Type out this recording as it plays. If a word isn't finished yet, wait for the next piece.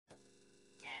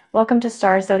Welcome to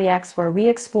Star Zodiacs, where we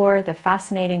explore the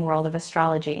fascinating world of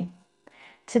astrology.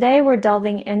 Today we're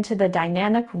delving into the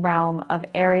dynamic realm of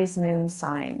Aries Moon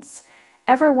signs.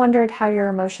 Ever wondered how your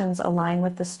emotions align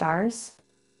with the stars?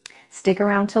 Stick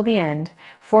around till the end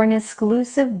for an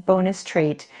exclusive bonus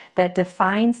trait that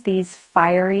defines these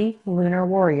fiery lunar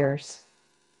warriors.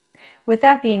 With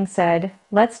that being said,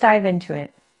 let's dive into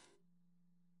it.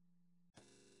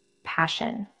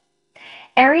 Passion.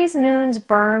 Aries moons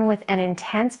burn with an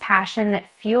intense passion that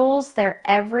fuels their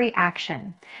every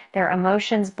action. Their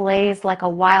emotions blaze like a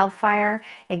wildfire,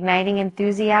 igniting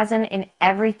enthusiasm in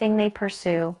everything they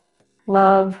pursue.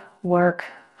 Love, work,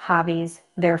 hobbies,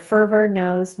 their fervor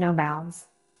knows no bounds.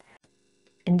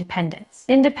 Independence.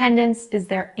 Independence is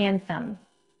their anthem.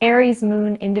 Aries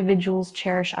Moon individuals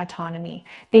cherish autonomy.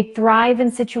 They thrive in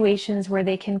situations where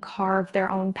they can carve their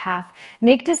own path,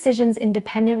 make decisions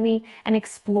independently, and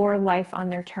explore life on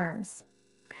their terms.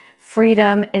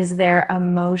 Freedom is their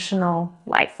emotional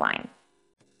lifeline.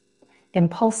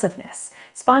 Impulsiveness.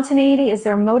 Spontaneity is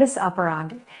their modus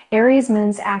operandi. Aries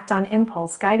moons act on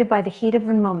impulse, guided by the heat of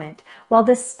the moment. While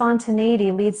this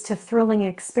spontaneity leads to thrilling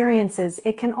experiences,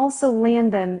 it can also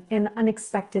land them in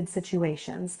unexpected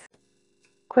situations.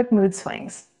 Quick mood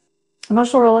swings.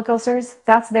 Emotional roller coasters,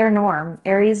 that's their norm.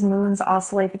 Aries moons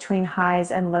oscillate between highs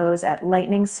and lows at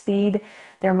lightning speed.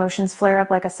 Their emotions flare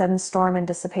up like a sudden storm and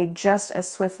dissipate just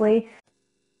as swiftly.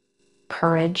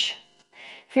 Courage.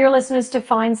 Fearlessness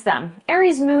defines them.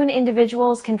 Aries Moon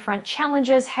individuals confront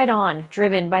challenges head-on,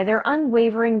 driven by their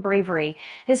unwavering bravery.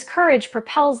 This courage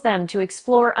propels them to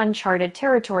explore uncharted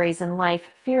territories in life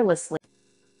fearlessly.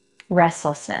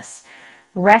 Restlessness.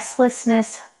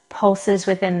 Restlessness pulses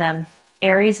within them.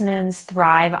 Aries moons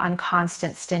thrive on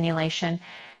constant stimulation.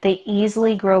 They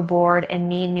easily grow bored and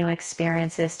need new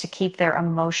experiences to keep their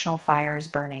emotional fires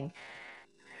burning.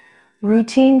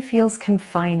 Routine feels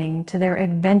confining to their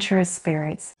adventurous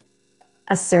spirits.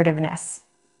 Assertiveness.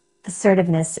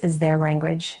 Assertiveness is their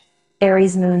language.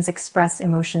 Aries moons express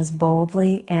emotions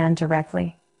boldly and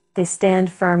directly. They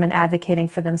stand firm in advocating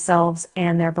for themselves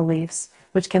and their beliefs,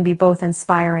 which can be both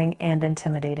inspiring and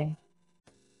intimidating.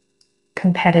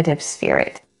 Competitive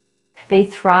spirit. They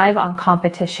thrive on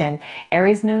competition.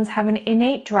 Aries moons have an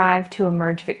innate drive to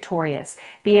emerge victorious,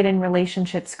 be it in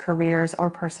relationships, careers,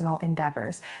 or personal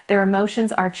endeavors. Their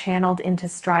emotions are channeled into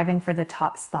striving for the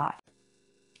top spot.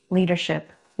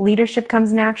 Leadership. Leadership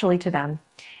comes naturally to them.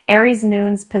 Aries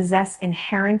moons possess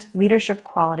inherent leadership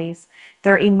qualities.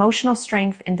 Their emotional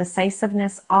strength and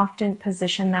decisiveness often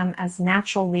position them as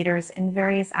natural leaders in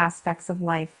various aspects of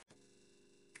life.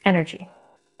 Energy.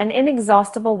 An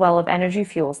inexhaustible well of energy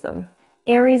fuels them.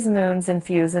 Aries moons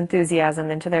infuse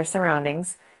enthusiasm into their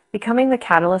surroundings, becoming the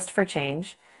catalyst for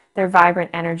change. Their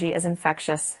vibrant energy is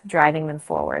infectious, driving them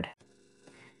forward.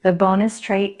 The bonus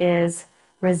trait is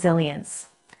resilience.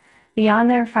 Beyond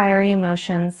their fiery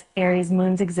emotions, Aries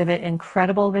moons exhibit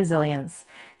incredible resilience.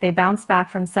 They bounce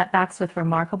back from setbacks with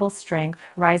remarkable strength,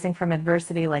 rising from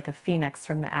adversity like a phoenix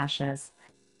from the ashes.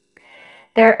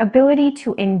 Their ability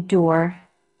to endure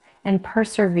and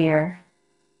persevere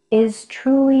is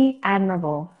truly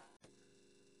admirable.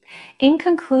 In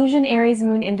conclusion, Aries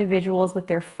Moon individuals with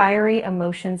their fiery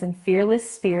emotions and fearless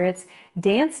spirits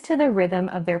dance to the rhythm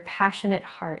of their passionate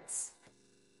hearts.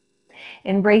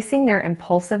 Embracing their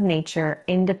impulsive nature,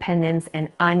 independence, and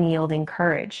unyielding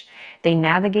courage, they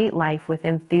navigate life with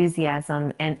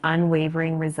enthusiasm and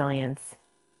unwavering resilience.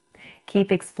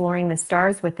 Keep exploring the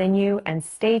stars within you and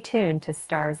stay tuned to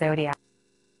Star Zodiac.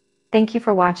 Thank you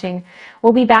for watching.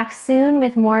 We'll be back soon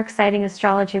with more exciting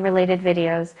astrology-related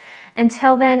videos.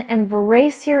 Until then,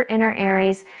 embrace your inner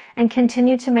Aries and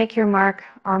continue to make your mark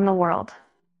on the world.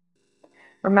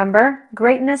 Remember,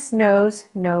 greatness knows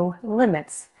no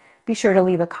limits. Be sure to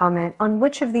leave a comment on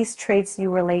which of these traits you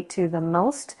relate to the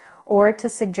most or to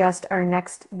suggest our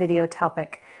next video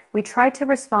topic. We try to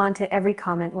respond to every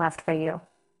comment left by you.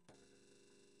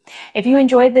 If you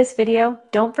enjoyed this video,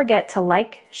 don't forget to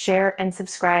like, share, and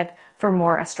subscribe for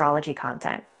more astrology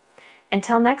content.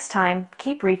 Until next time,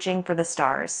 keep reaching for the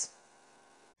stars.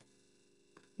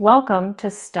 Welcome to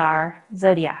Star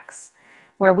Zodiacs,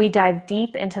 where we dive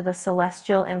deep into the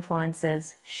celestial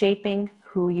influences shaping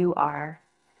who you are.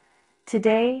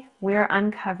 Today, we are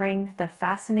uncovering the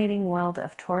fascinating world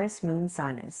of Taurus Moon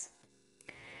signs.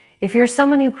 If you're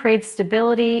someone who craves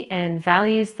stability and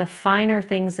values the finer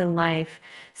things in life,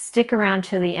 stick around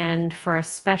to the end for a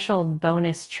special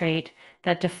bonus trait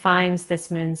that defines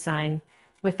this moon sign.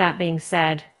 With that being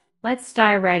said, let's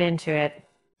dive right into it.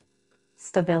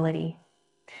 Stability.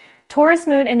 Taurus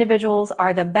moon individuals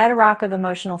are the bedrock of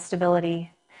emotional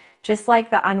stability. Just like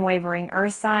the unwavering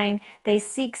earth sign, they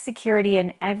seek security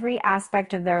in every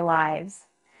aspect of their lives.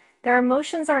 Their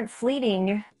emotions aren't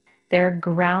fleeting. They're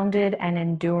grounded and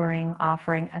enduring,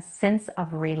 offering a sense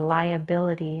of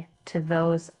reliability to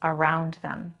those around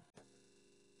them.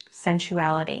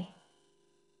 Sensuality.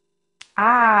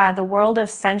 The world of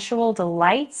sensual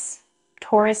delights.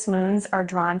 Taurus moons are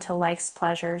drawn to life's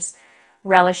pleasures,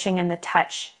 relishing in the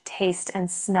touch, taste, and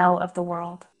smell of the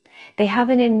world. They have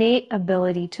an innate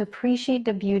ability to appreciate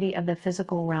the beauty of the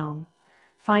physical realm,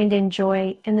 finding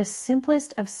joy in the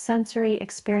simplest of sensory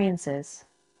experiences.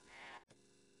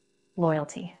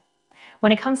 Loyalty.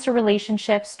 When it comes to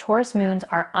relationships, Taurus moons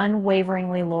are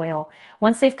unwaveringly loyal.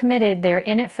 Once they've committed, they're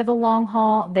in it for the long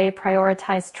haul. They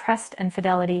prioritize trust and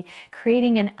fidelity,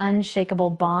 creating an unshakable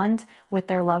bond with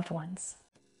their loved ones.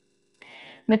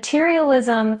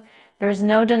 Materialism, there's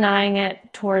no denying it.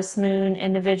 Taurus moon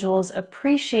individuals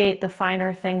appreciate the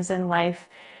finer things in life.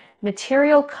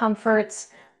 Material comforts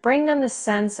bring them the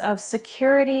sense of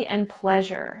security and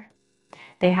pleasure.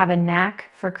 They have a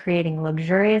knack for creating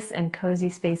luxurious and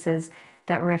cozy spaces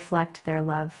that reflect their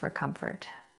love for comfort.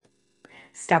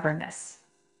 Stubbornness.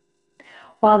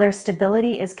 While their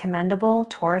stability is commendable,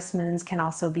 Taurus moons can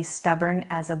also be stubborn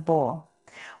as a bull.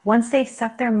 Once they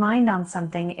set their mind on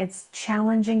something, it's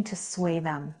challenging to sway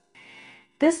them.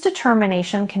 This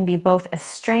determination can be both a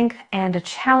strength and a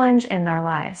challenge in their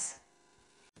lives.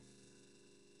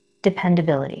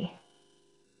 Dependability.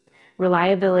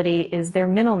 Reliability is their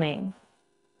middle name.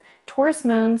 Taurus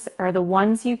moons are the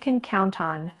ones you can count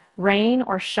on, rain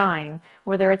or shine,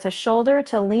 whether it's a shoulder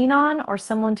to lean on or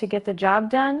someone to get the job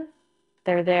done,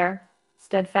 they're there,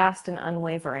 steadfast and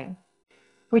unwavering.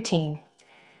 Routine.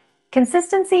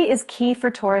 Consistency is key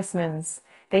for Taurus moons.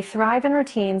 They thrive in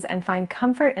routines and find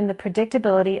comfort in the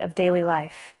predictability of daily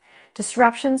life.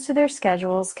 Disruptions to their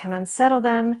schedules can unsettle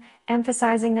them,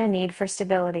 emphasizing their need for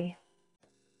stability.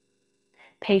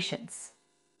 Patience.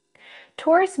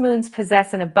 Taurus moons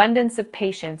possess an abundance of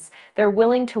patience. They're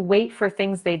willing to wait for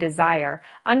things they desire,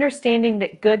 understanding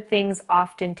that good things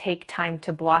often take time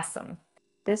to blossom.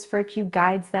 This virtue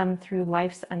guides them through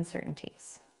life's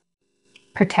uncertainties.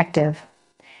 Protective.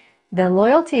 The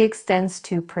loyalty extends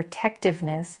to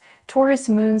protectiveness. Taurus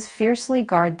moons fiercely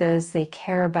guard those they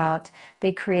care about.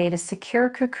 They create a secure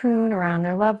cocoon around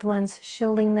their loved ones,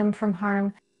 shielding them from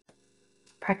harm.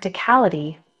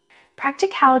 Practicality.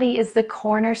 Practicality is the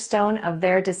cornerstone of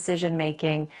their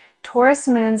decision-making. Taurus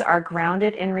moons are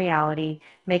grounded in reality,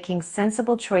 making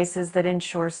sensible choices that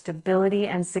ensure stability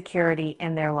and security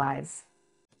in their lives.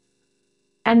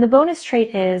 And the bonus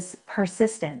trait is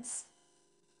persistence.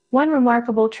 One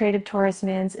remarkable trait of Taurus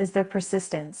moons is their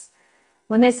persistence.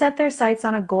 When they set their sights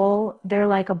on a goal, they're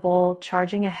like a bull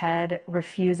charging ahead,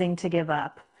 refusing to give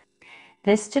up.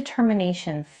 This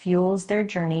determination fuels their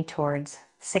journey towards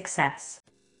success.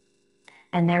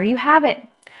 And there you have it.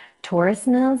 Taurus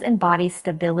moons embody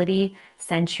stability,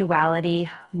 sensuality,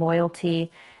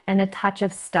 loyalty, and a touch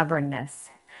of stubbornness.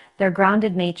 Their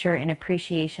grounded nature and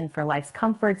appreciation for life's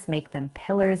comforts make them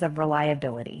pillars of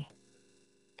reliability.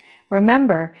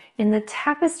 Remember, in the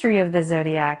tapestry of the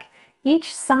zodiac,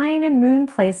 each sign and moon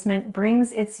placement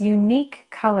brings its unique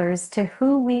colors to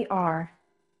who we are.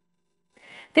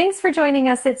 Thanks for joining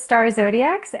us at Star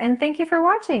Zodiacs, and thank you for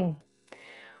watching.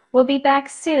 We'll be back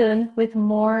soon with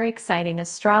more exciting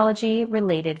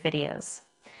astrology-related videos.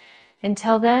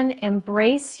 Until then,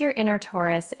 embrace your inner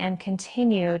Taurus and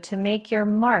continue to make your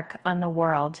mark on the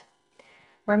world.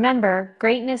 Remember,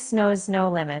 greatness knows no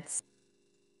limits.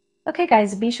 Okay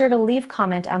guys, be sure to leave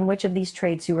comment on which of these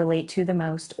traits you relate to the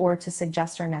most or to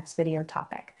suggest our next video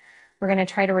topic. We're going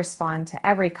to try to respond to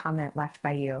every comment left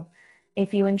by you.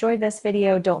 If you enjoyed this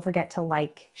video, don't forget to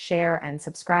like, share, and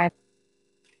subscribe.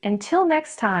 Until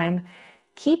next time,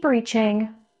 keep reaching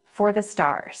for the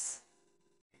stars.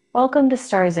 Welcome to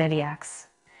Star Zodiacs.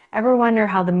 Ever wonder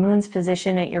how the moon's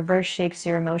position at your birth shapes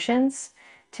your emotions?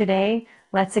 Today,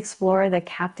 let's explore the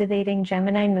captivating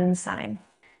Gemini Moon sign.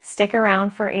 Stick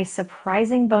around for a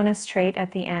surprising bonus trait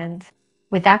at the end.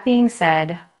 With that being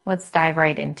said, let's dive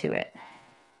right into it.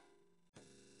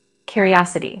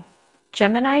 Curiosity.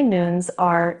 Gemini moons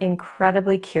are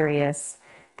incredibly curious.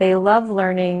 They love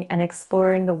learning and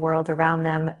exploring the world around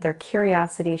them. Their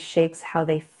curiosity shapes how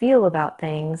they feel about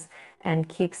things and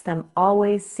keeps them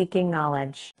always seeking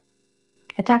knowledge.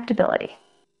 Adaptability.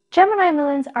 Gemini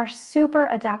moons are super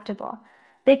adaptable.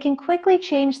 They can quickly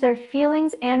change their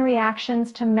feelings and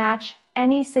reactions to match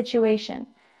any situation.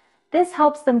 This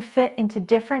helps them fit into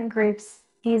different groups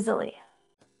easily.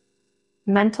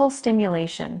 Mental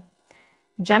stimulation.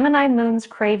 Gemini moons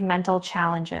crave mental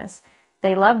challenges.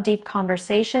 They love deep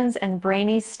conversations and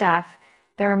brainy stuff.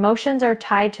 Their emotions are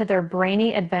tied to their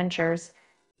brainy adventures.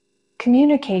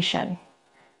 Communication.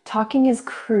 Talking is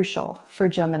crucial for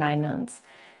Gemini moons.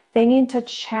 They need to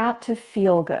chat to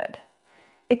feel good.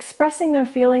 Expressing their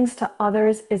feelings to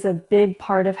others is a big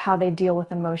part of how they deal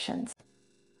with emotions.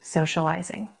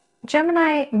 Socializing.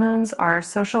 Gemini moons are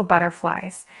social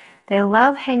butterflies. They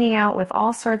love hanging out with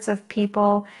all sorts of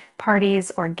people.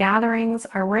 Parties or gatherings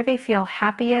are where they feel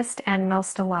happiest and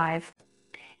most alive.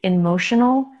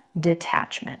 Emotional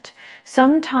detachment.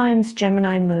 Sometimes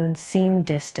Gemini moons seem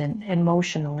distant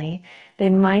emotionally. They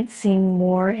might seem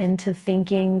more into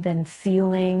thinking than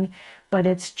feeling, but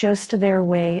it's just their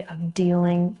way of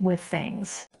dealing with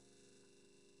things.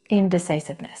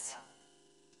 Indecisiveness.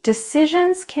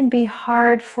 Decisions can be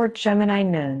hard for Gemini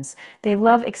moons. They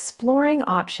love exploring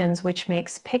options, which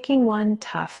makes picking one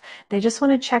tough. They just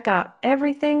want to check out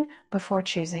everything before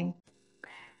choosing.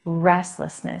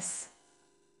 Restlessness.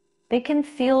 They can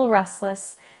feel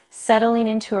restless. Settling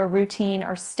into a routine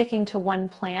or sticking to one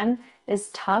plan is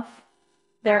tough.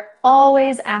 They're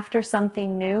always after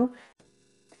something new.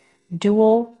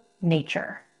 Dual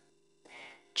nature.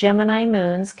 Gemini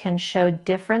moons can show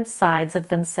different sides of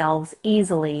themselves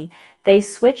easily. They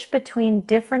switch between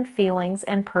different feelings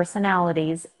and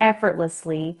personalities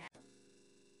effortlessly.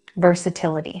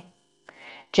 Versatility.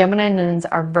 Gemini moons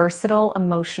are versatile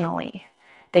emotionally.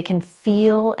 They can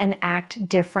feel and act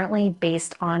differently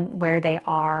based on where they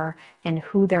are and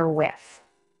who they're with.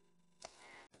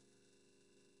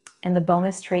 And the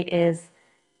bonus trait is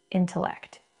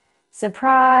intellect.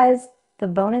 Surprise! The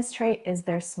bonus trait is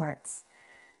their smarts.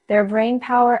 Their brain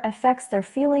power affects their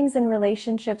feelings and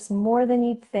relationships more than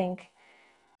you'd think.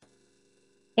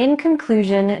 In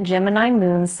conclusion, Gemini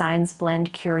moon signs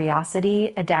blend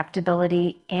curiosity,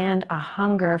 adaptability, and a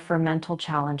hunger for mental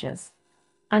challenges.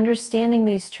 Understanding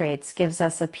these traits gives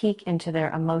us a peek into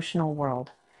their emotional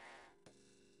world.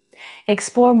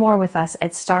 Explore more with us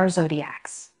at Star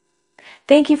Zodiacs.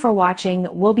 Thank you for watching.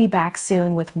 We'll be back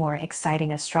soon with more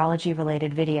exciting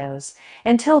astrology-related videos.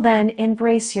 Until then,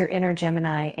 embrace your inner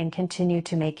Gemini and continue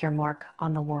to make your mark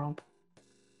on the world.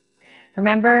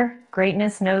 Remember,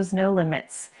 greatness knows no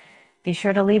limits. Be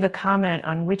sure to leave a comment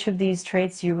on which of these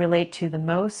traits you relate to the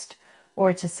most,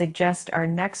 or to suggest our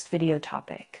next video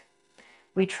topic.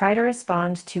 We try to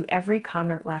respond to every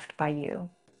comment left by you.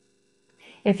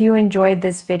 If you enjoyed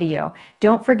this video,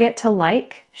 don't forget to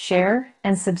like, share,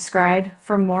 and subscribe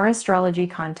for more astrology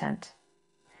content.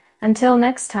 Until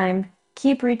next time,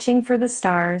 keep reaching for the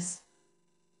stars.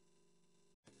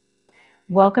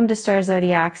 Welcome to Star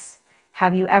Zodiacs.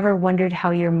 Have you ever wondered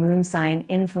how your moon sign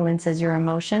influences your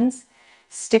emotions?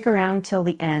 Stick around till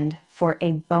the end for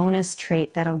a bonus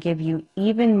trait that'll give you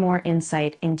even more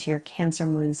insight into your Cancer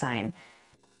moon sign.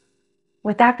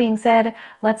 With that being said,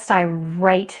 let's dive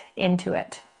right into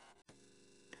it.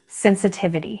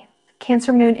 Sensitivity.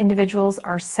 Cancer moon individuals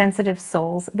are sensitive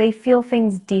souls. They feel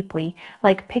things deeply,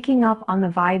 like picking up on the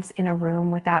vibes in a room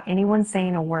without anyone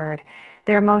saying a word.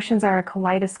 Their emotions are a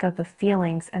kaleidoscope of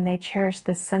feelings, and they cherish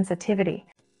this sensitivity.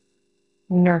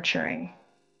 Nurturing.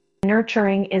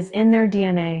 Nurturing is in their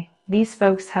DNA. These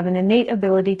folks have an innate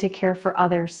ability to care for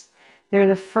others. They're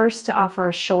the first to offer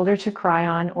a shoulder to cry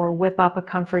on or whip up a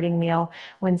comforting meal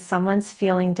when someone's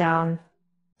feeling down.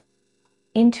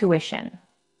 Intuition.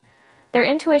 Their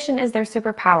intuition is their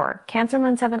superpower. Cancer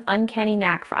moons have an uncanny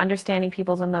knack for understanding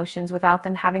people's emotions without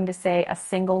them having to say a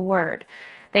single word.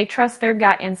 They trust their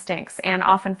gut instincts and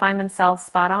often find themselves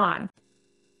spot on.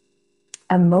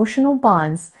 Emotional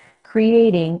bonds.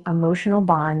 Creating emotional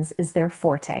bonds is their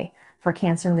forte. For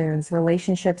Cancer moons,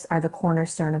 relationships are the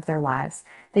cornerstone of their lives.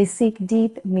 They seek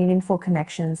deep, meaningful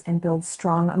connections and build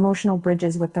strong emotional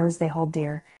bridges with those they hold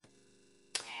dear.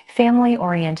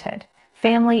 Family-oriented.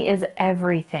 Family is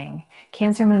everything.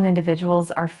 Cancer moon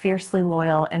individuals are fiercely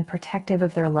loyal and protective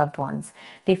of their loved ones.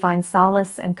 They find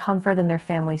solace and comfort in their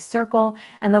family circle,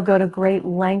 and they'll go to great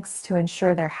lengths to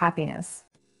ensure their happiness.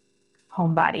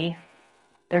 Homebody.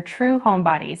 They're true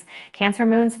homebodies. Cancer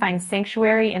moons find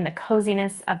sanctuary in the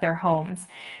coziness of their homes.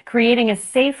 Creating a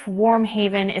safe, warm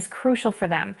haven is crucial for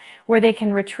them, where they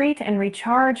can retreat and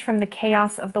recharge from the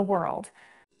chaos of the world.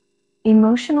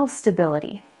 Emotional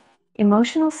stability.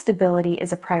 Emotional stability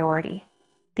is a priority.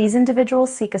 These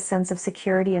individuals seek a sense of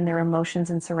security in their emotions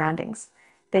and surroundings.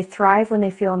 They thrive when they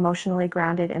feel emotionally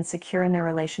grounded and secure in their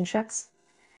relationships.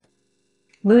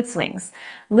 Mood swings.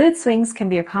 Mood swings can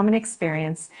be a common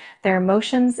experience. Their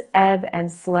emotions ebb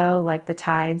and flow like the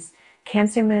tides.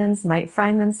 Cancer moons might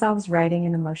find themselves riding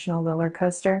an emotional roller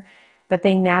coaster, but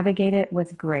they navigate it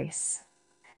with grace.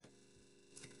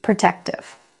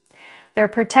 Protective. They're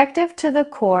protective to the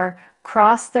core,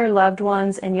 cross their loved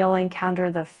ones, and you'll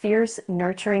encounter the fierce,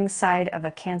 nurturing side of a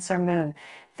Cancer Moon.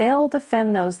 They'll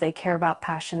defend those they care about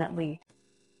passionately.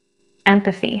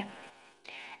 Empathy.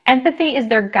 Empathy is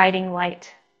their guiding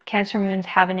light. Cancer Moons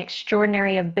have an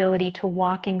extraordinary ability to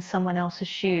walk in someone else's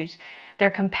shoes.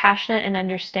 They're compassionate and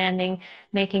understanding,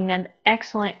 making them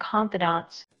excellent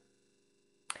confidants.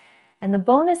 And the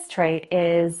bonus trait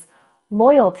is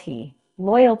loyalty.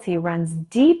 Loyalty runs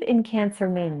deep in Cancer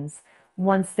Moons.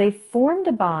 Once they've formed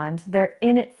a bond, they're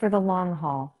in it for the long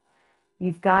haul.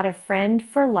 You've got a friend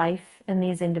for life in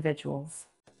these individuals.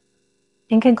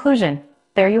 In conclusion,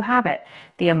 there you have it.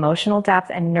 The emotional depth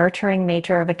and nurturing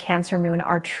nature of a Cancer Moon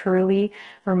are truly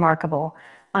remarkable.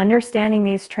 Understanding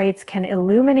these traits can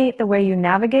illuminate the way you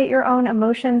navigate your own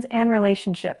emotions and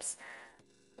relationships.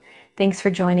 Thanks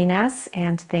for joining us,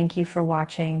 and thank you for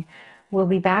watching. We'll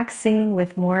be back soon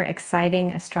with more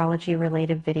exciting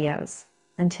astrology-related videos.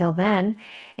 Until then,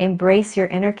 embrace your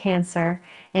inner Cancer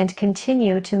and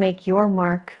continue to make your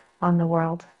mark on the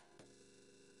world.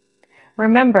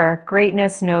 Remember,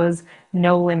 greatness knows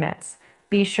no limits.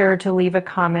 Be sure to leave a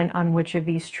comment on which of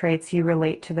these traits you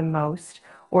relate to the most,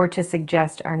 or to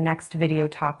suggest our next video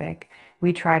topic.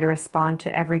 We try to respond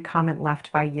to every comment left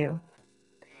by you.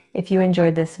 If you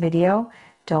enjoyed this video,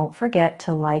 don't forget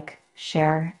to like,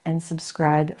 share, and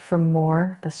subscribe for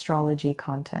more astrology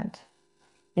content.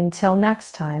 Until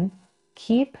next time,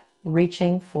 keep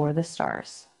reaching for the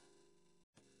stars.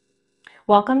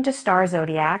 Welcome to Star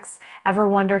Zodiacs. Ever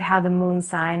wondered how the moon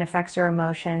sign affects your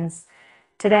emotions?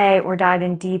 Today, we're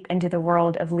diving deep into the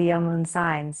world of Leo moon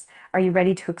signs. Are you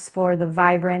ready to explore the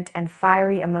vibrant and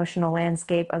fiery emotional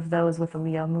landscape of those with a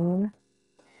Leo moon?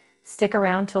 Stick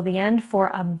around till the end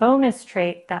for a bonus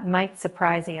trait that might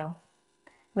surprise you.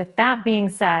 With that being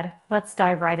said, let's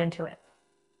dive right into it.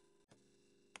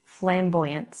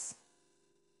 Flamboyance.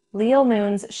 Leo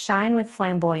moons shine with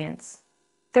flamboyance.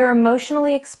 They're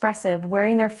emotionally expressive,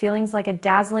 wearing their feelings like a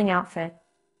dazzling outfit.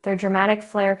 Their dramatic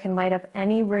flair can light up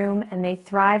any room, and they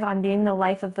thrive on being the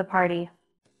life of the party.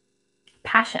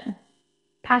 Passion.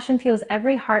 Passion fuels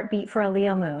every heartbeat for a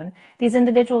Leo moon. These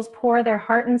individuals pour their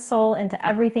heart and soul into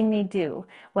everything they do.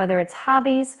 Whether it's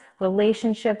hobbies,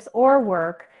 relationships, or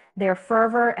work, their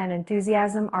fervor and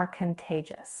enthusiasm are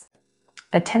contagious.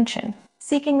 Attention.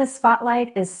 Seeking the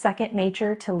spotlight is second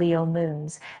nature to Leo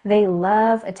moons. They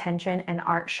love attention and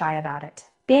aren't shy about it.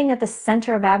 Being at the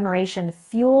center of admiration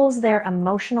fuels their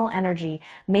emotional energy,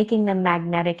 making them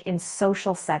magnetic in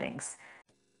social settings.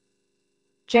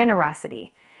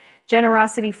 Generosity.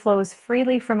 Generosity flows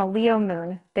freely from a Leo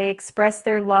moon. They express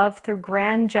their love through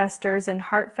grand gestures and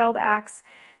heartfelt acts,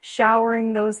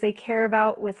 showering those they care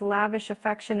about with lavish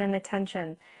affection and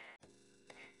attention.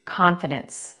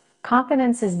 Confidence.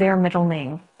 Confidence is their middle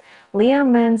name. Leo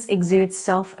moons exude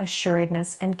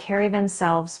self-assuredness and carry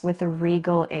themselves with a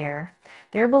regal air.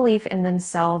 Their belief in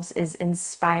themselves is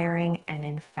inspiring and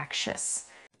infectious.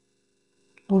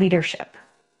 Leadership.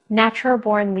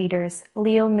 Natural-born leaders,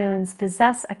 Leo moons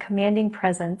possess a commanding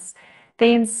presence.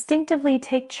 They instinctively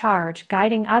take charge,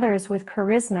 guiding others with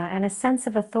charisma and a sense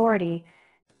of authority.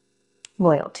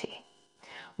 Loyalty.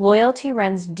 Loyalty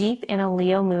runs deep in a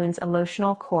Leo moon's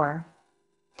emotional core.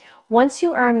 Once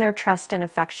you earn their trust and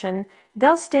affection,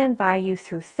 they'll stand by you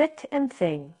through thick and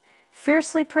thin,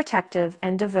 fiercely protective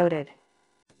and devoted.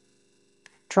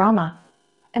 Drama.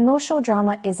 Emotional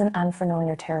drama isn't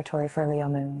unfamiliar territory for Leo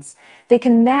moons. They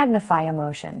can magnify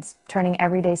emotions, turning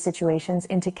everyday situations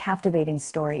into captivating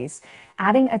stories,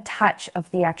 adding a touch of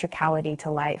theatricality to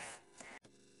life.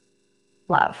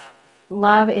 Love.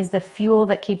 Love is the fuel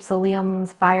that keeps the Leo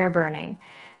moon's fire burning.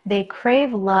 They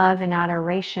crave love and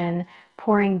adoration,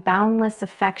 pouring boundless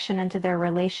affection into their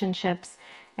relationships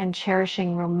and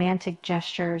cherishing romantic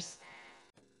gestures.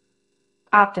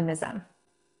 Optimism.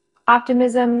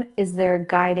 Optimism is their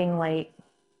guiding light.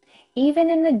 Even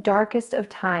in the darkest of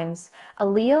times, a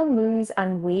Leo moon's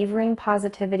unwavering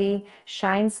positivity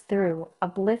shines through,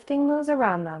 uplifting those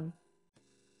around them.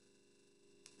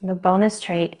 The bonus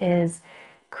trait is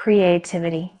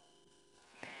creativity.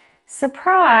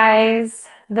 Surprise!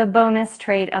 The bonus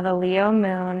trait of a Leo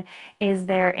moon is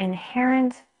their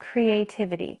inherent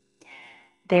creativity.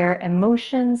 Their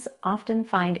emotions often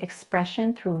find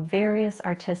expression through various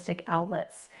artistic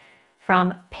outlets,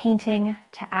 from painting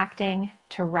to acting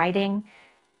to writing,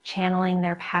 channeling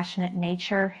their passionate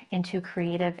nature into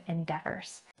creative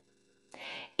endeavors.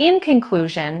 In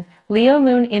conclusion, Leo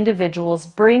moon individuals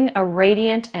bring a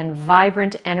radiant and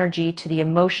vibrant energy to the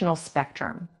emotional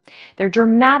spectrum. Their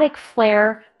dramatic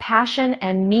flair, passion,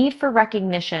 and need for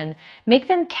recognition make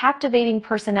them captivating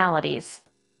personalities.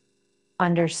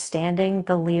 Understanding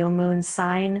the Leo Moon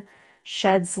sign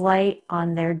sheds light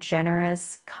on their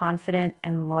generous, confident,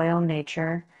 and loyal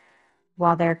nature,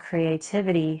 while their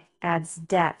creativity adds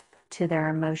depth to their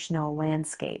emotional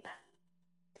landscape.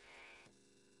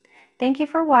 Thank you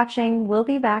for watching. We'll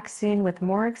be back soon with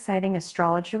more exciting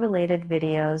astrology-related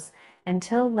videos.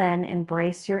 Until then,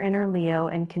 embrace your inner Leo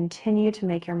and continue to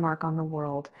make your mark on the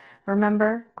world.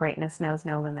 Remember, greatness knows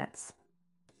no limits.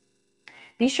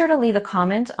 Be sure to leave a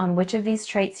comment on which of these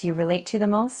traits you relate to the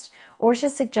most, or to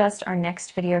suggest our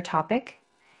next video topic.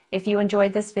 If you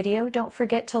enjoyed this video, don't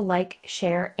forget to like,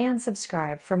 share, and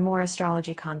subscribe for more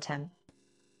astrology content.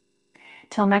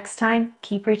 Till next time,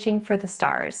 keep reaching for the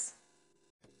stars.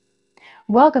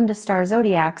 Welcome to Star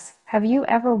Zodiacs. Have you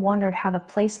ever wondered how the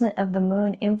placement of the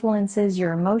moon influences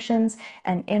your emotions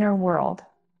and inner world?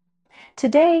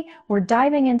 Today, we're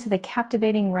diving into the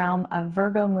captivating realm of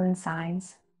Virgo moon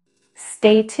signs.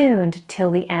 Stay tuned till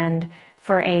the end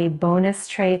for a bonus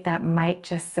trait that might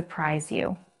just surprise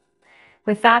you.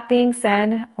 With that being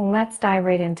said, let's dive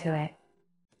right into it.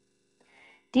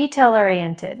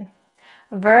 Detail-oriented.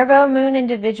 Virgo moon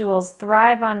individuals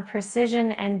thrive on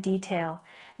precision and detail.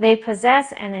 They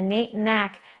possess an innate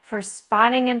knack for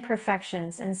spotting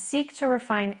imperfections and seek to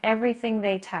refine everything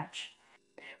they touch.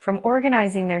 From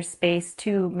organizing their space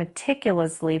to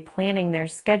meticulously planning their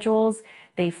schedules,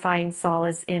 they find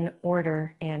solace in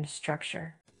order and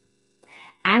structure.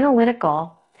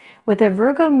 Analytical. With a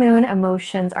Virgo moon,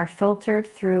 emotions are filtered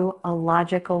through a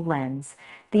logical lens.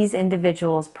 These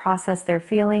individuals process their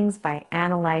feelings by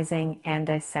analyzing and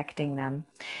dissecting them.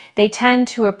 They tend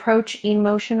to approach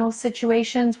emotional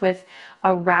situations with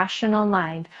a rational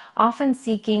mind, often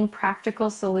seeking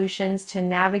practical solutions to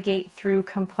navigate through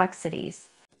complexities.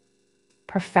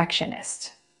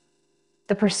 Perfectionist.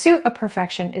 The pursuit of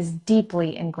perfection is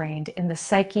deeply ingrained in the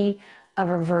psyche of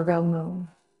a Virgo moon.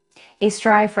 They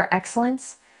strive for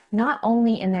excellence, not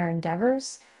only in their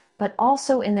endeavors, but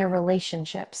also in their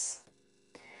relationships.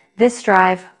 This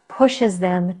drive pushes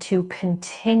them to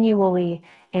continually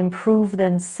improve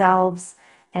themselves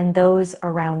and those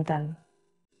around them.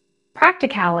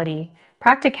 Practicality.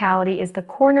 Practicality is the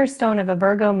cornerstone of a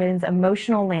Virgo moon's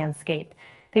emotional landscape.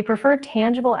 They prefer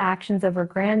tangible actions over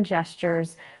grand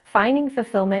gestures, finding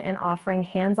fulfillment in offering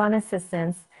hands-on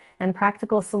assistance and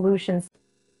practical solutions.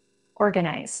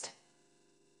 Organized.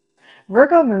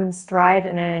 Virgo moons thrive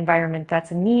in an environment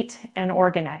that's neat and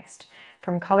organized.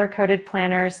 From color-coded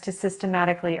planners to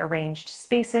systematically arranged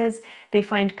spaces, they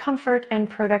find comfort and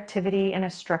productivity in a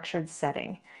structured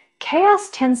setting. Chaos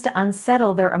tends to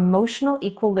unsettle their emotional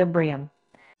equilibrium.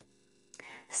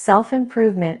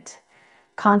 Self-improvement.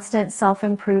 Constant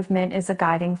self-improvement is a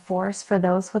guiding force for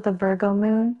those with a Virgo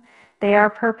moon. They are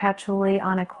perpetually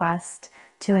on a quest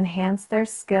to enhance their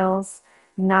skills,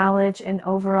 knowledge, and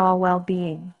overall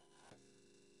well-being.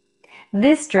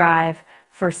 This drive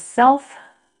for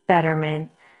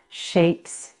self-betterment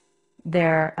shapes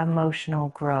their emotional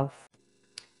growth.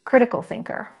 Critical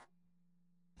thinker.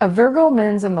 A Virgo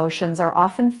moon's emotions are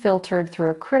often filtered through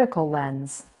a critical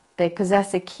lens. They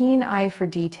possess a keen eye for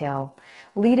detail,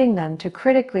 leading them to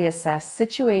critically assess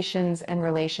situations and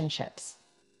relationships.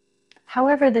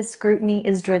 However, this scrutiny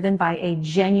is driven by a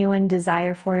genuine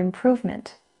desire for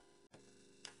improvement.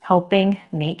 Helping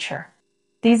nature.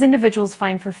 These individuals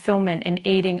find fulfillment in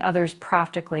aiding others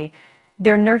practically.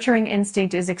 Their nurturing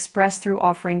instinct is expressed through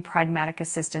offering pragmatic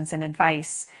assistance and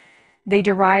advice. They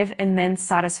derive immense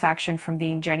satisfaction from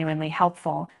being genuinely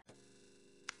helpful.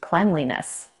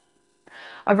 Cleanliness.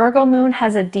 A Virgo moon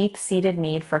has a deep-seated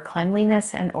need for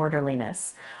cleanliness and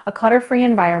orderliness. A clutter-free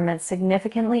environment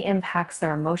significantly impacts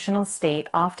their emotional state,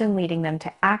 often leading them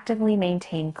to actively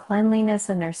maintain cleanliness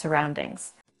in their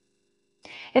surroundings.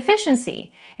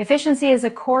 Efficiency. Efficiency is a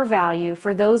core value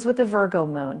for those with a Virgo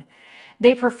moon.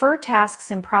 They prefer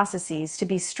tasks and processes to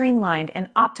be streamlined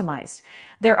and optimized.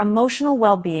 Their emotional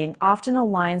well-being often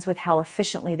aligns with how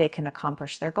efficiently they can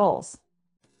accomplish their goals.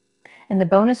 And the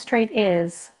bonus trait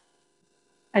is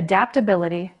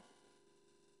adaptability.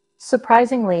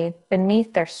 Surprisingly,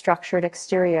 beneath their structured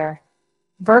exterior,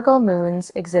 Virgo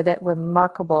moons exhibit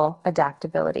remarkable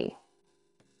adaptability.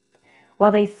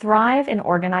 While they thrive in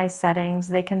organized settings,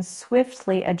 they can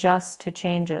swiftly adjust to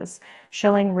changes,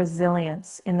 showing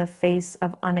resilience in the face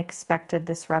of unexpected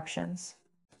disruptions.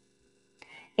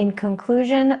 In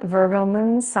conclusion, Virgo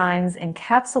moon signs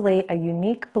encapsulate a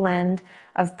unique blend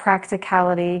of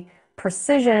practicality,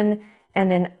 precision,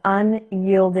 and an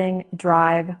unyielding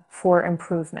drive for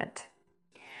improvement.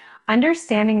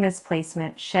 Understanding this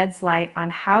placement sheds light on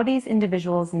how these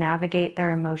individuals navigate their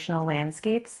emotional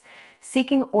landscapes,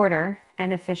 seeking order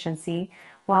and efficiency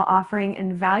while offering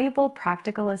invaluable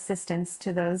practical assistance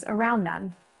to those around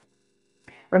them.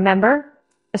 Remember,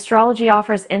 astrology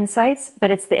offers insights,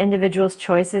 but it's the individual's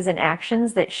choices and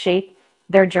actions that shape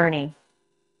their journey.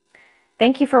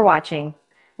 Thank you for watching.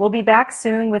 We'll be back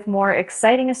soon with more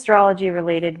exciting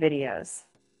astrology-related videos.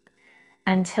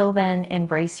 Until then,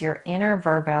 embrace your inner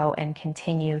Virgo and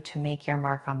continue to make your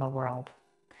mark on the world.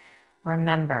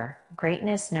 Remember,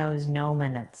 greatness knows no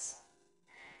limits.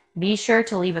 Be sure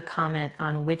to leave a comment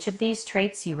on which of these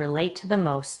traits you relate to the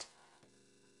most.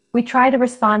 We try to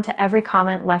respond to every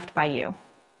comment left by you.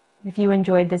 If you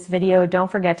enjoyed this video,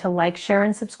 don't forget to like, share,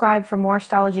 and subscribe for more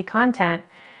astrology content.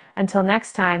 Until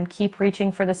next time, keep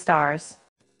reaching for the stars.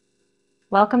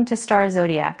 Welcome to Star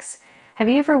Zodiacs. Have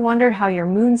you ever wondered how your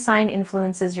moon sign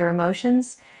influences your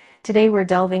emotions? Today we're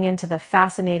delving into the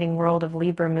fascinating world of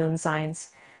Libra moon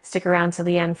signs. Stick around to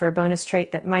the end for a bonus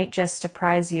trait that might just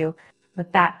surprise you.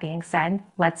 With that being said,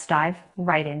 let's dive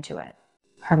right into it.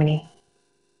 Harmony.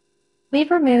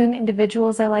 Libra moon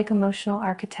individuals are like emotional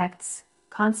architects,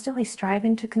 constantly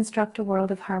striving to construct a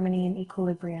world of harmony and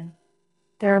equilibrium.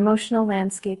 Their emotional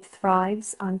landscape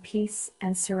thrives on peace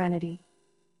and serenity.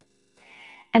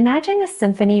 Imagine a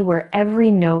symphony where every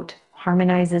note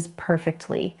harmonizes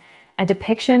perfectly, a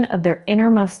depiction of their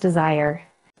innermost desire.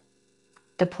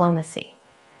 Diplomacy.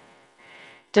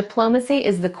 Diplomacy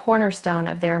is the cornerstone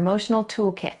of their emotional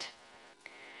toolkit.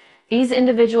 These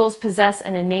individuals possess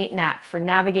an innate knack for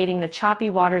navigating the choppy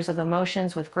waters of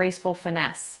emotions with graceful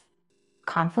finesse.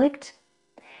 Conflict?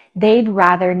 They'd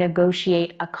rather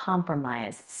negotiate a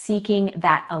compromise, seeking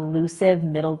that elusive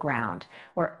middle ground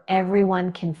where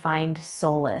everyone can find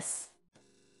solace.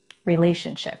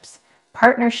 Relationships.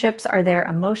 Partnerships are their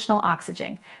emotional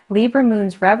oxygen. Libra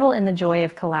moons revel in the joy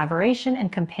of collaboration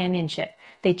and companionship.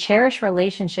 They cherish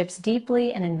relationships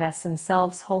deeply and invest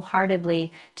themselves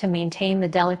wholeheartedly to maintain the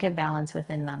delicate balance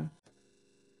within them.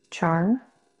 Charm.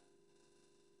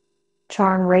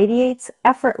 Charm radiates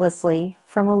effortlessly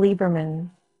from a Libra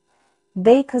moon.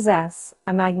 They possess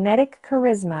a magnetic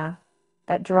charisma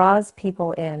that draws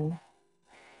people in.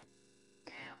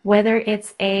 Whether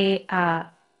it's a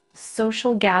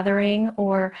social gathering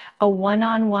or a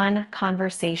one-on-one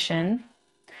conversation,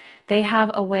 they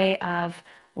have a way of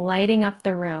lighting up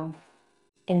the room.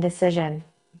 Indecision,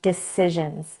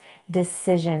 decisions,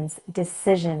 decisions,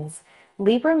 decisions.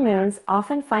 Libra moons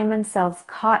often find themselves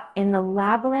caught in the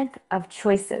labyrinth of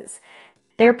choices.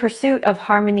 Their pursuit of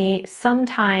harmony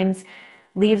sometimes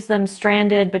leaves them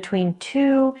stranded between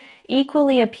two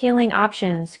equally appealing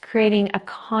options, creating a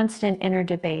constant inner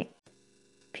debate.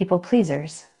 People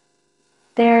pleasers.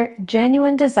 Their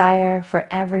genuine desire for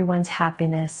everyone's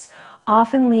happiness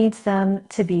often leads them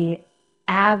to be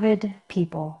avid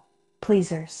people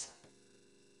pleasers.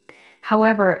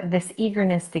 However, this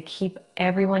eagerness to keep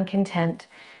everyone content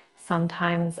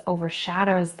sometimes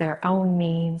overshadows their own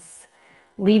needs,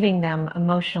 leaving them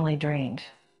emotionally drained.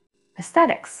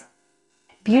 Aesthetics.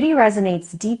 Beauty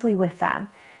resonates deeply with them.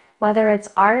 Whether it's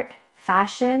art,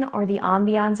 fashion, or the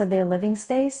ambiance of their living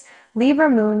space, Libra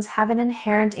moons have an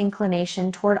inherent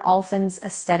inclination toward all things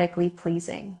aesthetically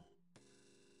pleasing.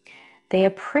 They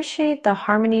appreciate the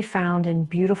harmony found in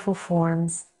beautiful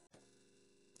forms.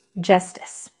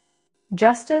 Justice.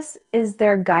 Justice is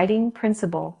their guiding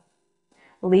principle.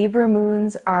 Libra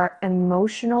moons are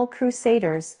emotional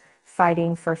crusaders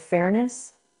fighting for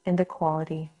fairness and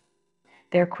equality.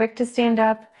 They're quick to stand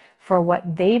up for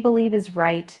what they believe is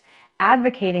right,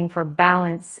 advocating for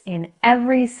balance in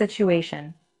every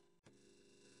situation.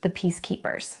 The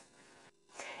peacekeepers.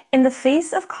 In the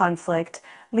face of conflict,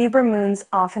 Libra moons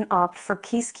often opt for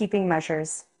peacekeeping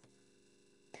measures.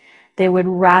 They would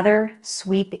rather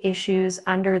sweep issues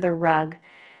under the rug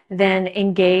than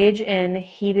engage in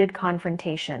heated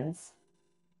confrontations,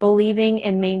 believing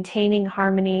in maintaining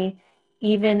harmony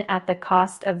even at the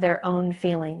cost of their own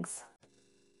feelings.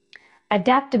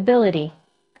 Adaptability.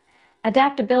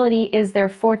 Adaptability is their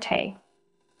forte.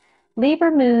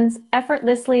 Libra moons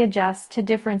effortlessly adjust to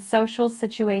different social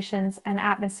situations and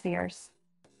atmospheres.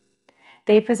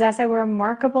 They possess a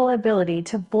remarkable ability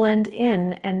to blend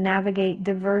in and navigate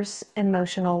diverse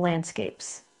emotional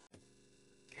landscapes.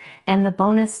 And the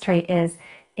bonus trait is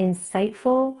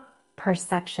insightful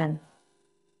perception.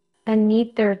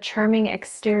 Beneath their charming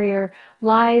exterior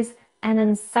lies an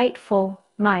insightful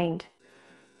mind.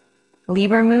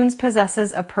 Libra moons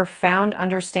possesses a profound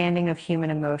understanding of human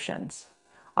emotions,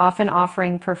 often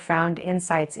offering profound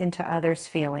insights into others'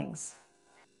 feelings.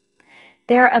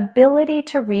 Their ability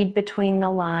to read between the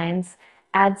lines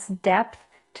adds depth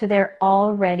to their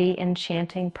already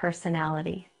enchanting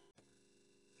personality.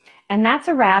 And that's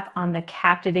a wrap on the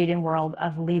captivating world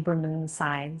of Libra moon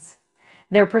signs.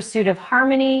 Their pursuit of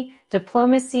harmony,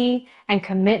 diplomacy, and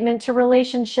commitment to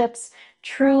relationships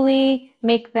truly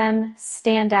make them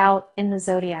stand out in the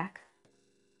zodiac.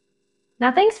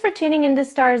 Now, thanks for tuning into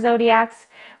Star Zodiacs.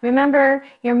 Remember,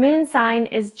 your moon sign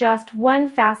is just one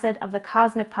facet of the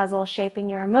cosmic puzzle shaping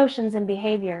your emotions and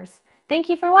behaviors. Thank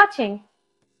you for watching.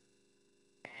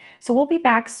 So we'll be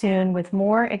back soon with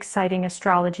more exciting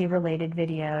astrology-related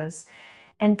videos.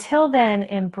 Until then,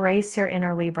 embrace your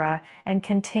inner Libra and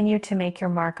continue to make your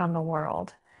mark on the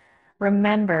world.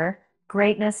 Remember,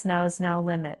 greatness knows no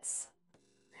limits.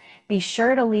 Be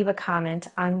sure to leave a comment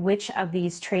on which of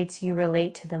these traits you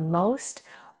relate to the most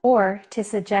or to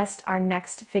suggest our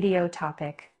next video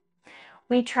topic.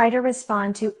 We try to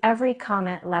respond to every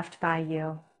comment left by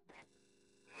you.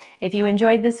 If you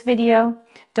enjoyed this video,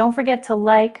 don't forget to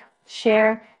like,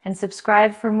 share, and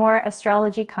subscribe for more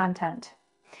astrology content.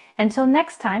 Until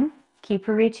next time, keep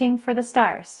reaching for the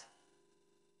stars.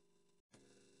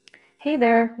 Hey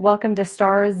there, welcome to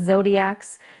Star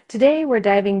Zodiacs. Today we're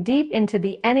diving deep into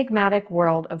the enigmatic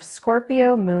world of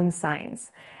Scorpio moon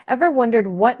signs. Ever wondered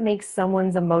what makes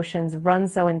someone's emotions run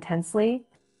so intensely?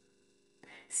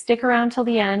 Stick around till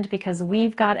the end because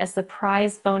we've got a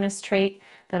surprise bonus trait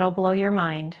that'll blow your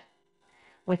mind.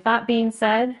 With that being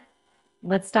said,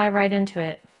 let's dive right into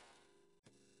it.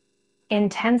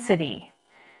 Intensity.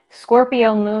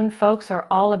 Scorpio moon folks are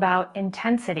all about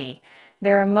intensity.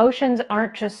 Their emotions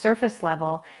aren't just surface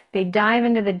level. They dive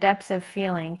into the depths of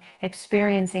feeling,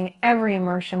 experiencing every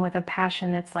emotion with a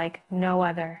passion that's like no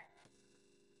other.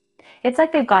 It's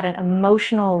like they've got an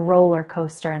emotional roller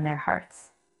coaster in their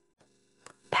hearts.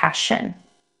 Passion.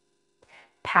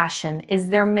 Passion is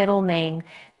their middle name.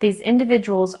 These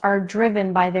individuals are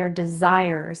driven by their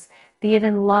desires, be it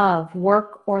in love,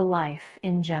 work, or life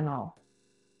in general.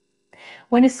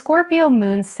 When a Scorpio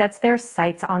moon sets their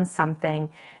sights on something,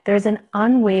 there's an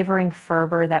unwavering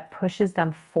fervor that pushes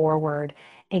them forward,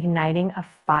 igniting a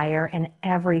fire in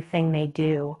everything they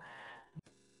do.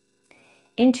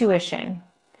 Intuition.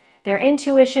 Their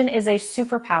intuition is a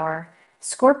superpower.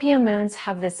 Scorpio moons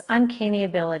have this uncanny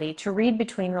ability to read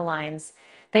between the lines.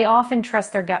 They often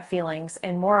trust their gut feelings,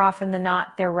 and more often than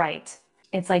not, they're right.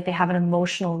 It's like they have an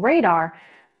emotional radar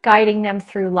guiding them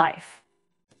through life.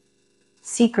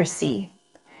 Secrecy.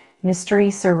 Mystery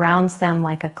surrounds them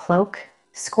like a cloak.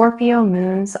 Scorpio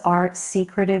moons are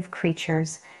secretive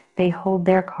creatures. They hold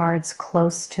their cards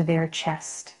close to their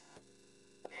chest.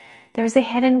 There's a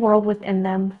hidden world within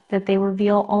them that they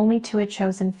reveal only to a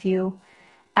chosen few,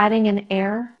 adding an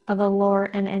air of allure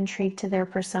and intrigue to their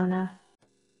persona.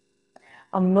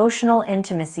 Emotional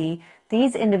intimacy.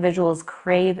 These individuals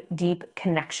crave deep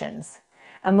connections.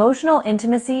 Emotional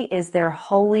intimacy is their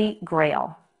holy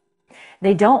grail.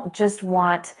 They don't just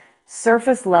want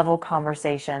surface level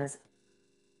conversations.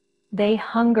 They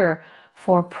hunger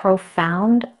for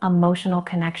profound emotional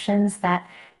connections that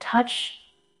touch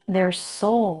their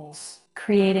souls,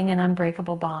 creating an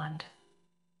unbreakable bond.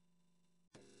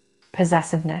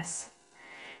 Possessiveness.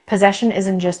 Possession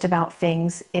isn't just about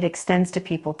things, it extends to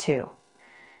people too.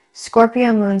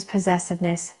 Scorpio moon's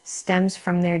possessiveness stems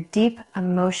from their deep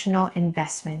emotional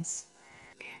investments.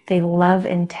 They love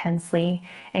intensely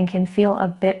and can feel a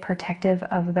bit protective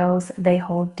of those they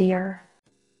hold dear.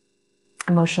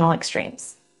 Emotional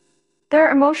extremes.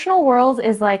 Their emotional world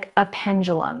is like a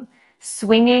pendulum,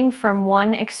 swinging from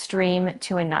one extreme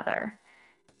to another.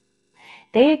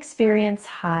 They experience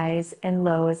highs and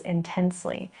lows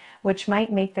intensely, which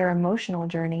might make their emotional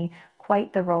journey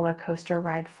quite the roller coaster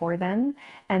ride for them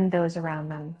and those around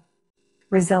them.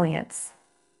 Resilience.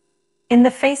 In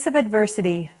the face of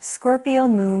adversity, Scorpio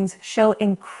moons show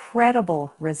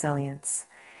incredible resilience.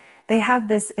 They have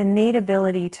this innate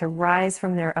ability to rise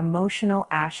from their emotional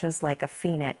ashes like a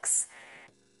phoenix.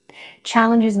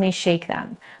 Challenges may shake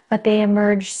them, but they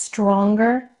emerge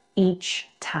stronger each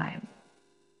time.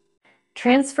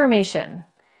 Transformation.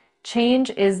 Change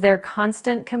is their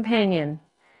constant companion.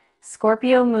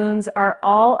 Scorpio moons are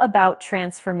all about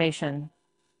transformation,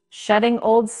 shedding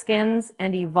old skins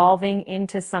and evolving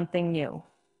into something new.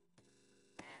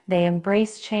 They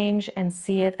embrace change and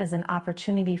see it as an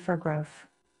opportunity for growth.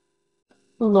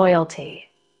 Loyalty.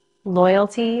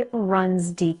 Loyalty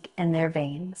runs deep in their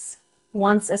veins.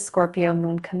 Once a Scorpio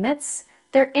moon commits,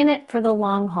 they're in it for the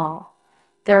long haul.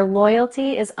 Their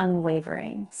loyalty is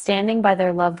unwavering, standing by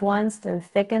their loved ones through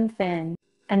thick and thin.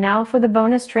 And now for the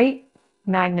bonus trait,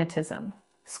 magnetism.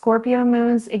 Scorpio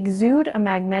moons exude a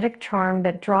magnetic charm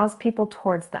that draws people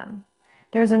towards them.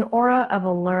 There's an aura of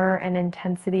allure and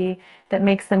intensity that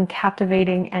makes them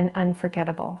captivating and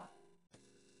unforgettable.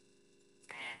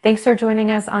 Thanks for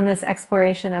joining us on this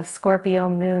exploration of Scorpio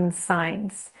moon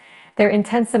signs. Their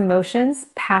intense emotions,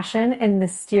 passion, and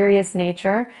mysterious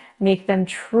nature make them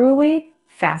truly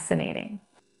fascinating.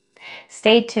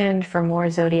 Stay tuned for more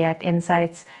zodiac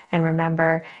insights, and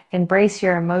remember, embrace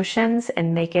your emotions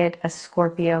and make it a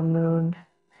Scorpio moon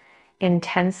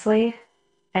intensely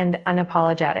and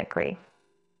unapologetically.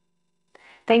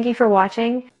 Thank you for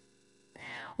watching.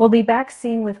 We'll be back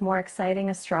soon with more exciting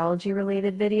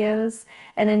astrology-related videos.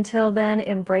 And until then,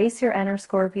 embrace your inner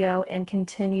Scorpio and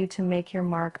continue to make your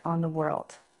mark on the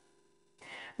world.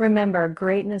 Remember,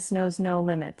 greatness knows no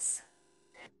limits.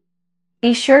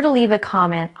 Be sure to leave a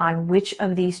comment on which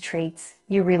of these traits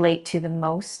you relate to the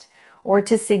most, or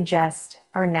to suggest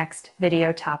our next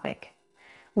video topic.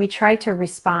 We try to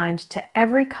respond to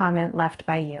every comment left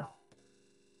by you.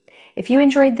 If you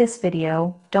enjoyed this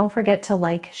video, don't forget to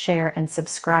like, share, and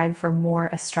subscribe for more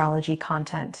astrology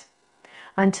content.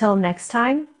 Until next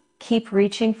time, keep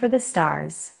reaching for the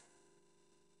stars.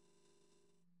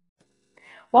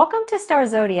 Welcome to Star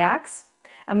Zodiacs.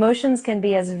 Emotions can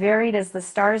be as varied as the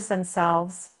stars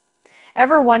themselves.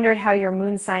 Ever wondered how your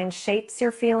moon sign shapes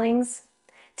your feelings?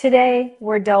 Today,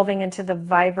 we're delving into the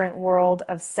vibrant world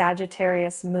of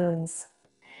Sagittarius moons.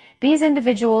 These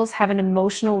individuals have an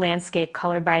emotional landscape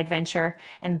colored by adventure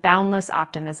and boundless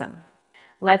optimism.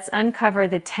 Let's uncover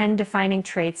the 10 defining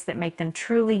traits that make them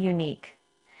truly unique.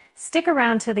 Stick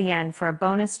around to the end for a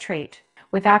bonus trait.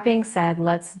 With that being said,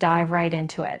 let's dive right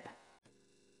into it.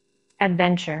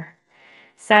 Adventure.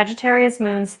 Sagittarius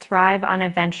moons thrive on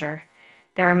adventure.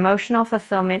 Their emotional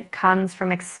fulfillment comes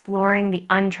from exploring the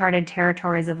uncharted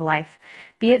territories of life,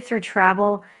 be it through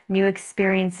travel, new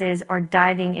experiences, or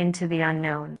diving into the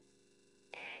unknown.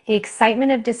 The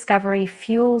excitement of discovery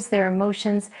fuels their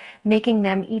emotions, making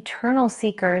them eternal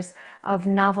seekers of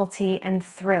novelty and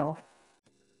thrill.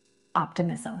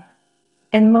 Optimism.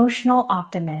 Emotional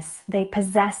optimists, they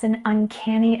possess an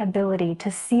uncanny ability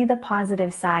to see the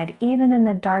positive side even in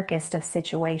the darkest of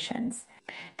situations.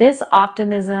 This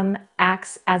optimism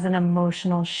acts as an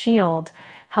emotional shield,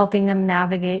 helping them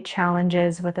navigate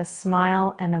challenges with a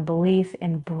smile and a belief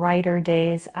in brighter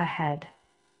days ahead.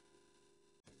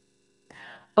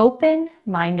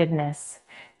 Open-mindedness.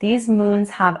 These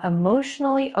moons have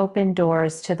emotionally open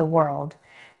doors to the world.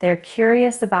 They're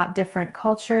curious about different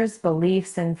cultures,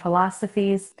 beliefs, and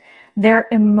philosophies. Their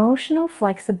emotional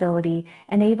flexibility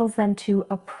enables them to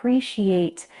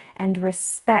appreciate and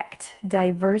respect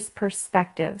diverse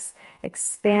perspectives,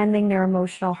 expanding their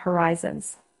emotional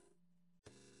horizons.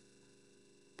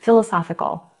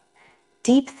 Philosophical.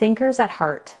 Deep thinkers at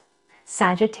heart,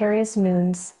 Sagittarius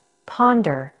moons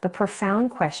ponder the profound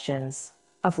questions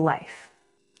of life.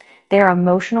 Their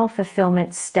emotional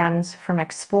fulfillment stems from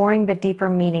exploring the deeper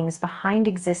meanings behind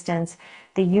existence,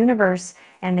 the universe,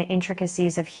 and the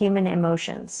intricacies of human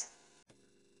emotions.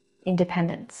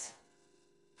 Independence.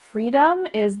 Freedom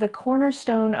is the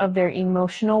cornerstone of their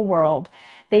emotional world.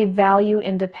 They value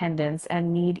independence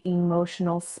and need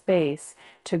emotional space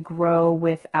to grow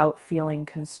without feeling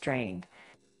constrained.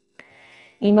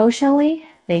 Emotionally,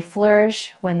 they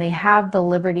flourish when they have the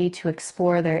liberty to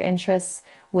explore their interests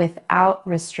without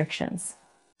restrictions.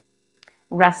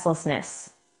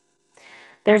 Restlessness.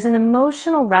 There's an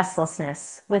emotional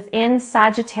restlessness within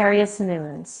Sagittarius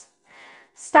moons.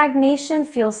 Stagnation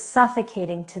feels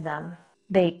suffocating to them.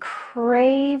 They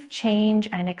crave change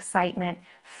and excitement,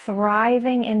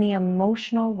 thriving in the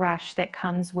emotional rush that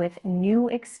comes with new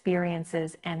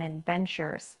experiences and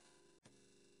adventures.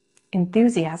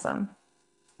 Enthusiasm.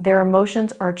 Their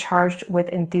emotions are charged with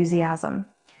enthusiasm.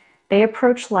 They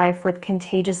approach life with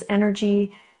contagious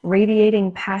energy,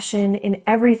 radiating passion in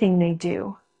everything they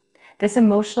do. This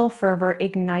emotional fervor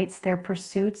ignites their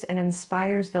pursuits and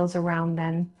inspires those around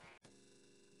them.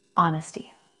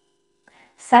 Honesty.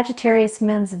 Sagittarius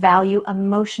moons value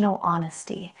emotional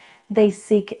honesty. They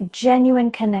seek genuine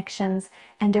connections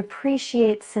and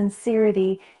appreciate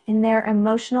sincerity in their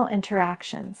emotional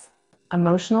interactions.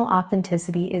 Emotional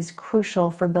authenticity is crucial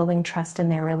for building trust in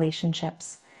their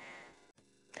relationships.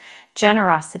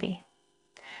 Generosity.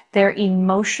 Their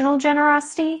emotional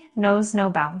generosity knows no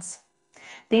bounds.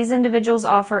 These individuals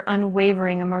offer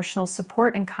unwavering emotional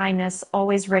support and kindness,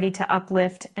 always ready to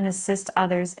uplift and assist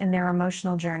others in their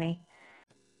emotional journey.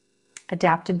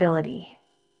 Adaptability.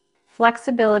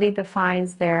 Flexibility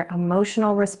defines their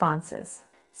emotional responses.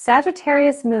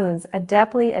 Sagittarius moons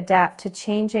adeptly adapt to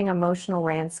changing emotional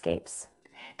landscapes.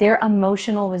 Their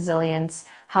emotional resilience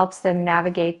helps them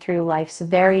navigate through life's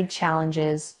varied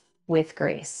challenges with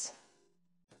grace.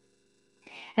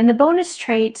 And the bonus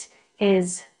trait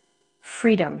is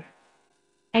freedom.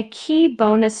 A key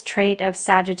bonus trait of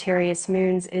Sagittarius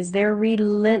moons is their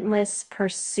relentless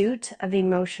pursuit of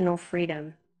emotional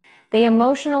freedom. They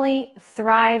emotionally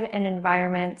thrive in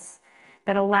environments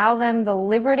that allow them the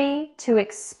liberty to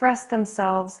express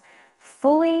themselves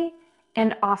fully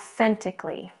and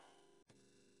authentically.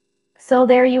 So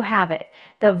there you have it,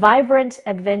 the vibrant,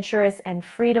 adventurous, and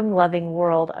freedom-loving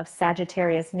world of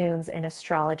Sagittarius moons in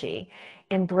astrology.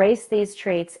 Embrace these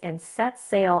traits and set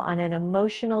sail on an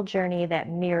emotional journey that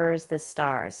mirrors the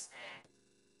stars.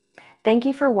 Thank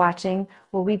you for watching.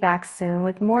 We'll be back soon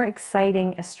with more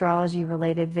exciting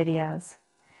astrology-related videos.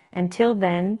 Until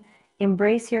then,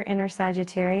 embrace your inner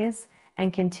Sagittarius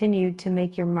and continue to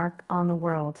make your mark on the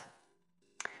world.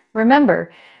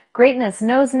 Remember, greatness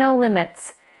knows no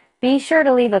limits. Be sure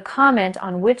to leave a comment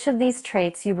on which of these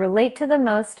traits you relate to the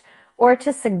most or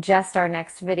to suggest our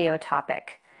next video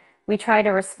topic. We try to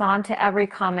respond to every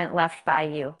comment left by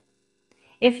you.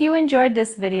 If you enjoyed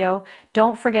this video,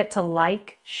 don't forget to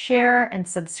like, share, and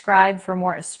subscribe for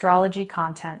more astrology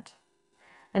content.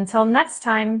 Until next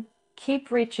time, keep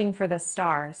reaching for the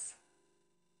stars.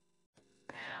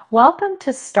 Welcome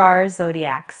to Star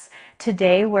Zodiacs.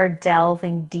 Today we're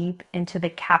delving deep into the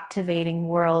captivating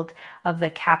world of the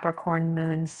Capricorn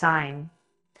Moon sign.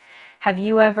 Have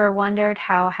you ever wondered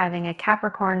how having a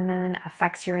Capricorn Moon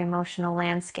affects your emotional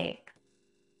landscape?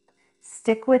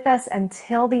 Stick with us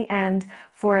until the end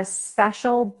for a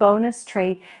special bonus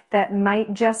trait that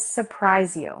might just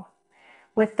surprise you.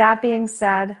 With that being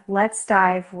said, let's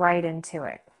dive right into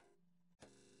it.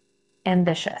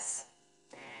 Ambitious.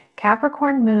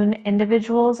 Capricorn Moon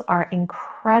individuals are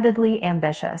incredibly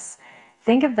ambitious.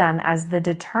 Think of them as the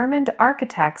determined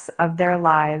architects of their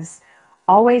lives,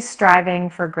 always striving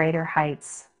for greater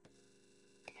heights.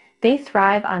 They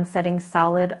thrive on setting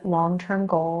solid, long-term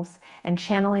goals and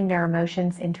channeling their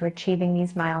emotions into achieving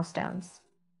these milestones.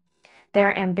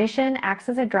 Their ambition acts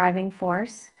as a driving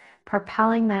force,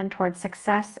 propelling them towards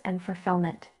success and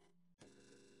fulfillment.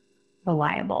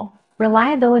 Reliable.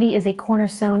 Reliability is a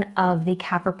cornerstone of the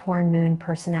Capricorn Moon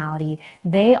personality.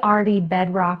 They are the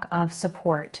bedrock of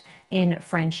support in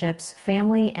friendships,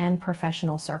 family, and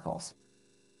professional circles.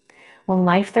 When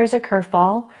life throws a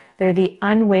curveball, they're the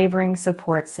unwavering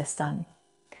support system.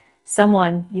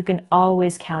 Someone you can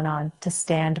always count on to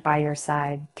stand by your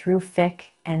side through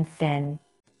thick and thin.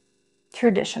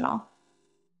 Traditional.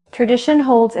 Tradition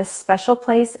holds a special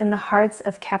place in the hearts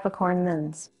of Capricorn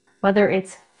moons. Whether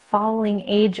it's following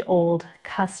age-old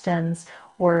customs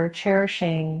or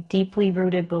cherishing deeply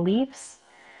rooted beliefs,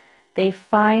 they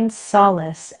find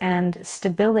solace and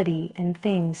stability in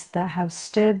things that have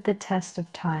stood the test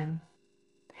of time.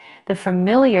 The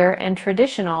familiar and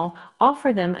traditional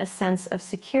offer them a sense of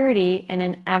security in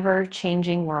an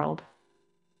ever-changing world.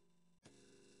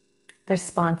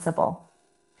 Responsible.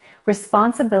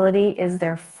 Responsibility is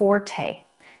their forte.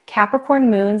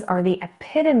 Capricorn moons are the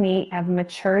epitome of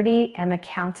maturity and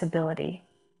accountability.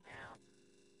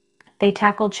 They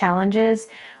tackle challenges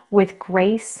with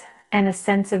grace and a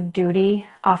sense of duty,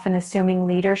 often assuming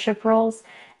leadership roles,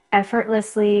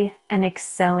 effortlessly and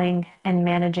excelling and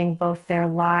managing both their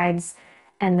lives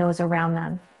and those around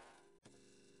them.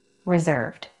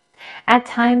 Reserved. At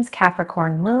times,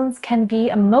 Capricorn moons can be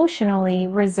emotionally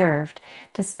reserved.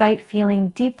 Despite feeling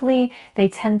deeply, they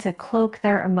tend to cloak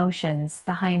their emotions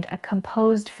behind a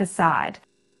composed facade.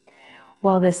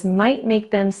 While this might make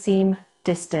them seem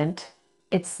distant,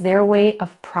 it's their way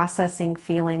of processing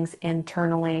feelings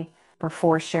internally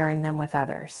before sharing them with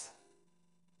others.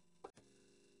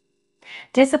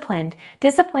 Disciplined.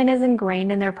 Discipline is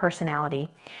ingrained in their personality.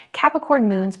 Capricorn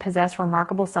moons possess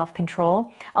remarkable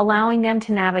self-control, allowing them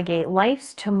to navigate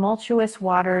life's tumultuous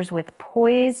waters with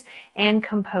poise and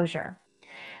composure.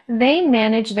 They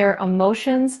manage their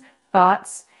emotions,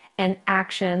 thoughts, and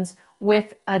actions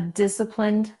with a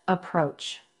disciplined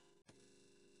approach.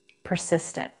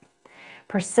 Persistent.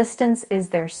 Persistence is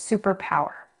their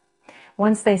superpower.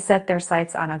 Once they set their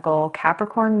sights on a goal,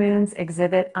 Capricorn moons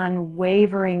exhibit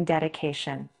unwavering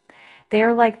dedication. They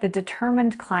are like the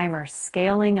determined climber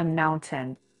scaling a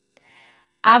mountain.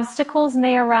 Obstacles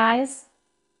may arise,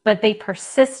 but they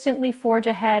persistently forge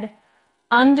ahead,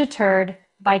 undeterred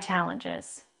by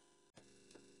challenges.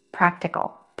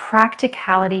 Practical.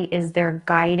 Practicality is their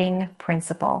guiding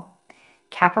principle.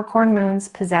 Capricorn moons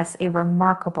possess a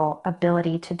remarkable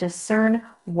ability to discern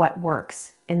what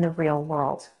works in the real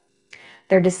world.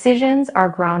 Their decisions are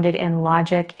grounded in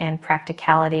logic and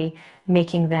practicality,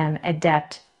 making them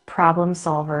adept problem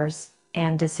solvers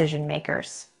and decision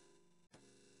makers.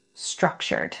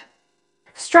 Structured.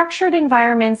 Structured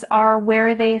environments are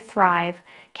where they thrive.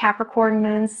 Capricorn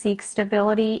moons seek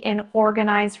stability in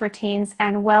organized routines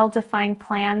and well-defined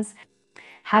plans.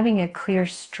 Having a clear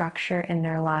structure in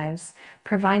their lives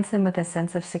provides them with a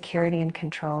sense of security and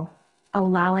control.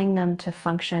 allowing them to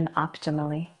function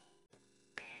optimally.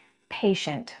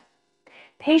 Patient.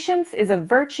 Patience is a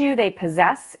virtue they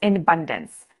possess in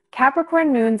abundance.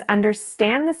 Capricorn moons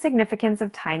understand the significance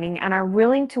of timing and are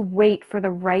willing to wait for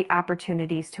the right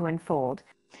opportunities to unfold.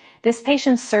 This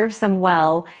patience serves them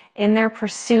well in their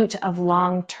pursuit of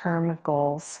long-term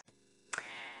goals.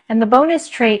 And the bonus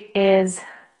trait is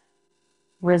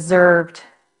reserved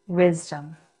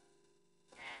wisdom.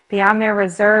 Beyond their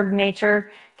reserved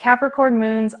nature, Capricorn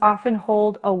moons often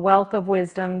hold a wealth of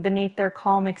wisdom beneath their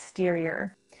calm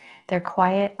exterior. Their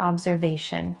quiet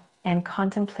observation and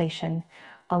contemplation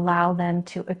allow them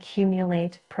to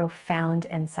accumulate profound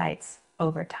insights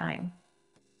over time.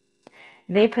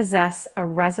 They possess a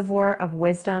reservoir of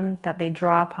wisdom that they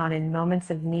draw upon in moments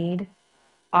of need,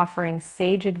 offering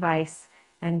sage advice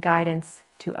and guidance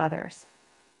to others.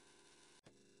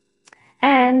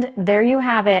 And there you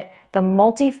have it, the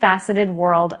multifaceted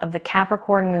world of the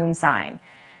Capricorn moon sign.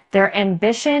 Their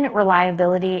ambition,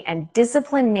 reliability, and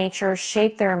disciplined nature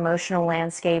shape their emotional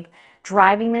landscape,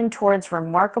 driving them towards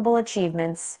remarkable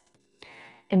achievements.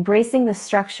 Embracing the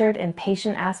structured and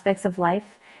patient aspects of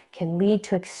life can lead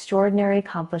to extraordinary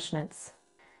accomplishments.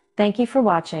 Thank you for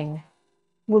watching.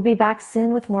 We'll be back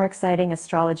soon with more exciting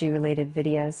astrology-related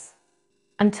videos.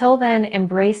 Until then,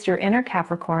 embrace your inner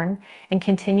Capricorn and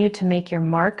continue to make your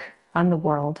mark on the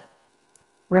world.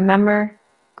 Remember,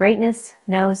 greatness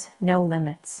knows no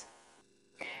limits.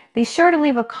 Be sure to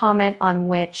leave a comment on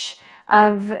which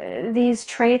of these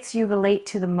traits you relate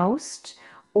to the most,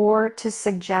 or to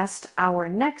suggest our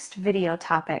next video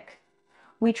topic.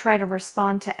 We try to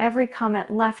respond to every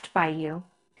comment left by you.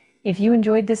 If you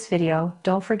enjoyed this video,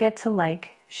 don't forget to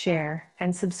like, share,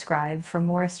 and subscribe for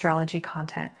more astrology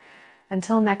content.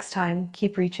 Until next time,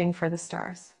 keep reaching for the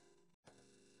stars.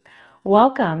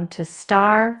 Welcome to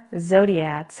Star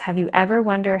Zodiacs. Have you ever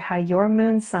wondered how your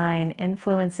moon sign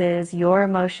influences your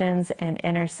emotions and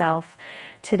inner self?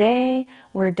 Today,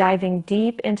 we're diving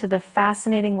deep into the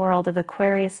fascinating world of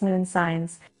Aquarius moon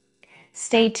signs.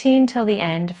 Stay tuned till the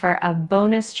end for a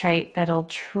bonus trait that'll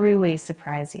truly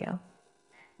surprise you.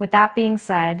 With that being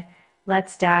said,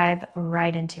 let's dive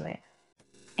right into it.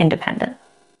 Independent.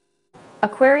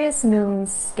 Aquarius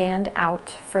moons stand out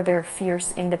for their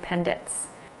fierce independence.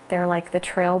 They're like the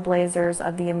trailblazers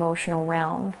of the emotional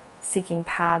realm, seeking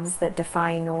paths that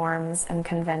defy norms and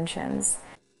conventions.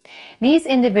 These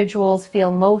individuals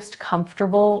feel most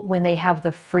comfortable when they have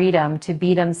the freedom to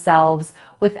be themselves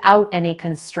without any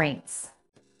constraints.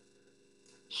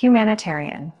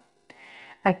 Humanitarian.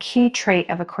 A key trait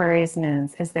of Aquarius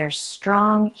moons is their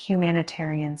strong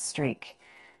humanitarian streak.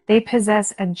 They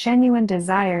possess a genuine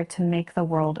desire to make the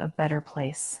world a better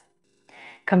place.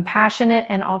 Compassionate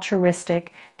and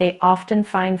altruistic, they often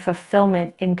find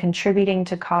fulfillment in contributing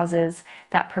to causes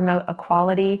that promote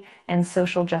equality and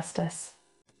social justice.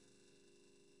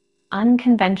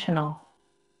 Unconventional.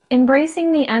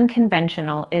 Embracing the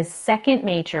unconventional is second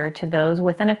nature to those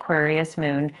with an Aquarius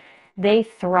moon. They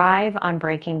thrive on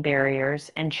breaking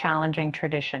barriers and challenging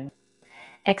tradition.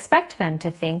 Expect them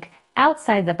to think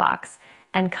outside the box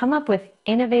and come up with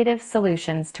innovative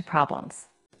solutions to problems.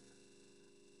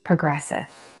 Progressive.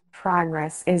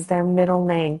 Progress is their middle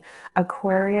name.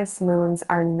 Aquarius moons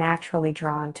are naturally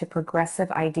drawn to progressive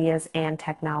ideas and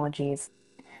technologies.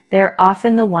 They're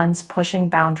often the ones pushing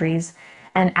boundaries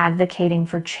and advocating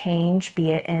for change,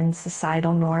 be it in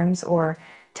societal norms or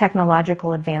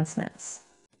technological advancements.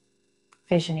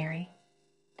 Visionary.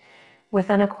 With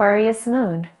an Aquarius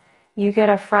moon, you get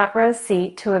a front row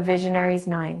seat to a visionary's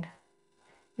mind.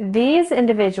 These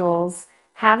individuals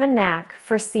have a knack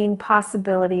for seeing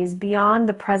possibilities beyond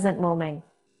the present moment.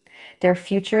 Their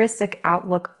futuristic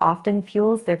outlook often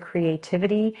fuels their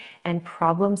creativity and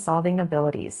problem-solving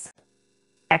abilities.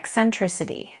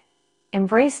 Eccentricity.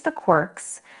 Embrace the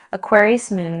quirks.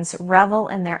 Aquarius moons revel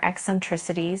in their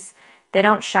eccentricities. They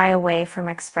don't shy away from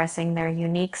expressing their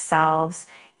unique selves,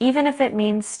 even if it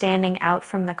means standing out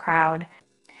from the crowd.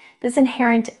 This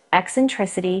inherent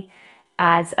eccentricity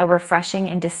adds a refreshing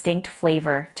and distinct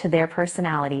flavor to their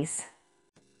personalities.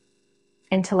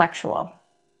 Intellectual.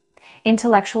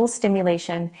 Intellectual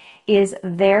stimulation is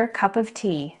their cup of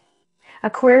tea.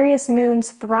 Aquarius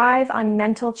moons thrive on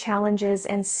mental challenges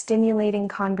and stimulating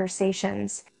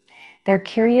conversations. Their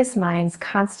curious minds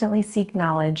constantly seek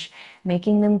knowledge,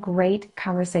 making them great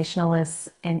conversationalists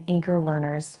and eager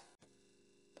learners.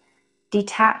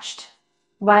 Detached.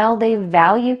 While they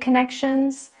value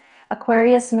connections,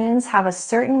 Aquarius moons have a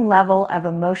certain level of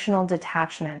emotional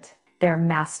detachment. They're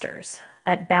masters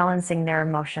at balancing their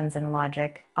emotions and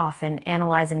logic, often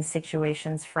analyzing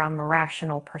situations from a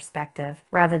rational perspective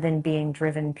rather than being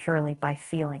driven purely by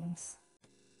feelings.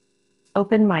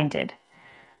 Open-minded.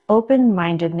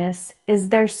 Open-mindedness is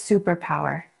their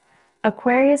superpower.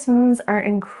 Aquarius moons are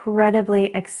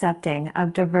incredibly accepting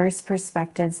of diverse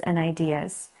perspectives and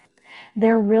ideas.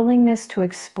 Their willingness to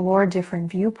explore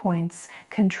different viewpoints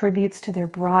contributes to their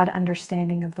broad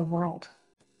understanding of the world.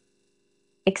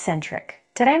 Eccentric.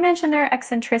 Did I mention their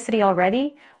eccentricity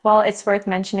already? Well, it's worth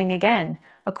mentioning again.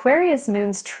 Aquarius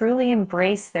moons truly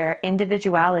embrace their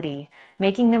individuality,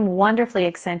 making them wonderfully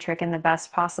eccentric in the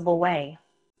best possible way.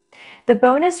 The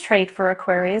bonus trait for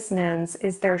Aquarius moons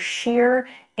is their sheer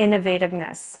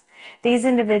innovativeness. These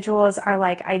individuals are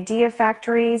like idea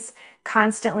factories,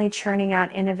 constantly churning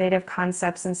out innovative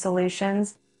concepts and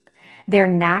solutions. Their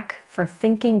knack for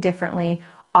thinking differently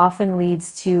often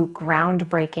leads to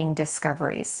groundbreaking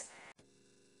discoveries.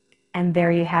 And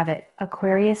there you have it,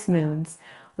 Aquarius moons,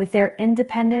 with their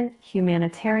independent,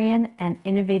 humanitarian, and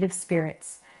innovative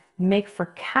spirits, make for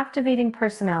captivating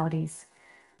personalities.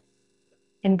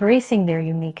 Embracing their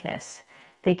uniqueness,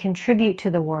 they contribute to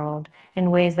the world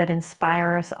in ways that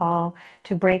inspire us all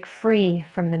to break free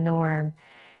from the norm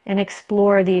and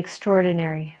explore the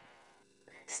extraordinary.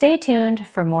 Stay tuned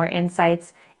for more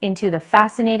insights into the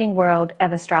fascinating world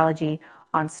of astrology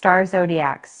on Star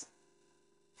Zodiacs.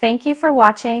 Thank you for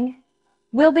watching.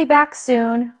 We'll be back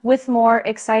soon with more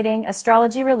exciting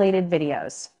astrology-related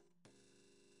videos.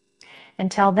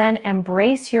 Until then,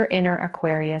 embrace your inner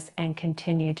Aquarius and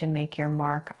continue to make your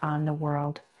mark on the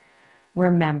world.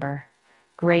 Remember,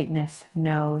 greatness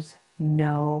knows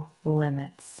no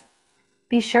limits.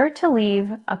 Be sure to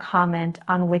leave a comment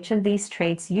on which of these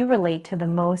traits you relate to the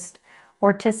most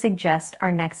or to suggest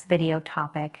our next video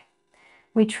topic.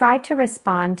 We try to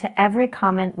respond to every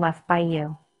comment left by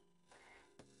you.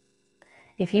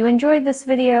 If you enjoyed this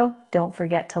video, don't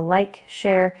forget to like,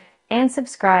 share, and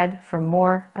subscribe for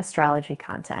more astrology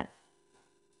content.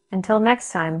 Until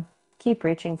next time, keep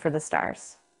reaching for the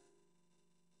stars.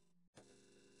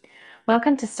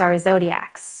 Welcome to Star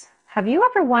Zodiacs. Have you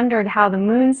ever wondered how the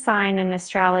moon sign in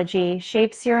astrology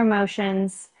shapes your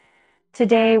emotions?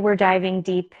 Today we're diving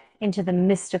deep into the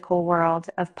mystical world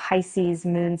of Pisces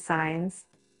moon signs.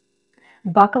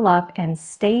 Buckle up and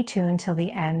stay tuned till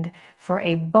the end for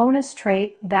a bonus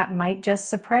trait that might just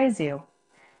surprise you.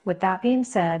 With that being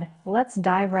said, let's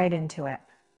dive right into it.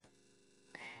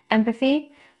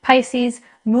 Empathy. Pisces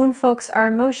moon folks are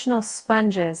emotional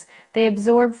sponges. They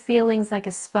absorb feelings like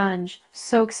a sponge,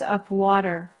 soaks up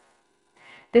water.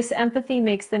 This empathy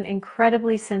makes them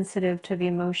incredibly sensitive to the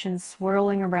emotions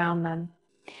swirling around them.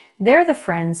 They're the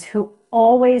friends who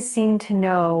always seem to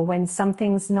know when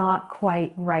something's not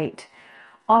quite right,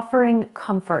 offering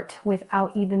comfort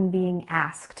without even being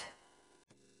asked.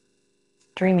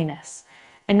 Dreaminess.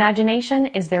 Imagination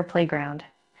is their playground.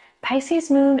 Pisces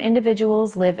moon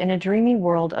individuals live in a dreamy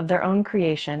world of their own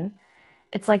creation.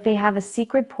 It's like they have a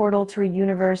secret portal to a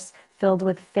universe filled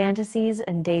with fantasies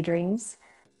and daydreams.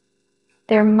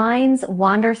 Their minds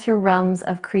wander through realms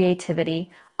of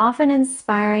creativity, often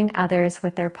inspiring others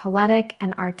with their poetic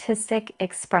and artistic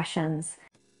expressions.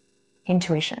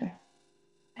 Intuition.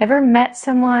 Ever met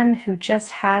someone who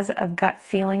just has a gut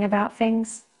feeling about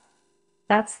things?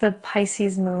 That's the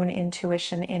Pisces moon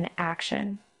intuition in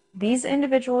action. These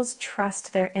individuals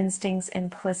trust their instincts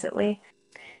implicitly.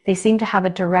 They seem to have a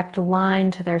direct line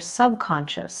to their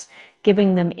subconscious,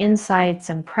 giving them insights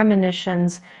and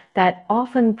premonitions that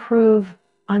often prove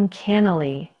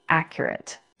uncannily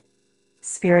accurate.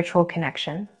 Spiritual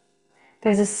connection.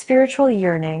 There's a spiritual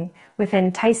yearning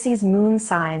within Pisces moon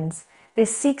signs. They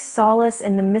seek solace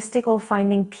in the mystical,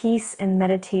 finding peace in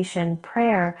meditation,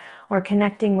 prayer, or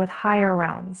connecting with higher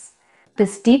realms.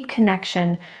 This deep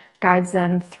connection guides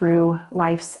them through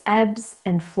life's ebbs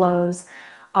and flows,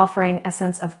 offering a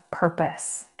sense of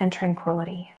purpose and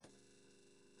tranquility.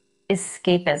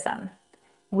 Escapism.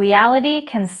 Reality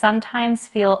can sometimes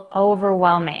feel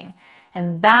overwhelming,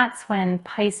 and that's when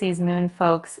Pisces moon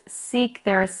folks seek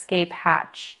their escape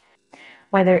hatch.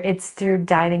 Whether it's through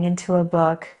diving into a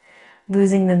book,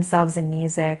 losing themselves in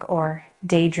music, or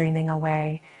daydreaming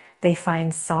away, they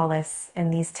find solace in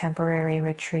these temporary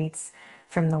retreats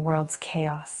from the world's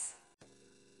chaos.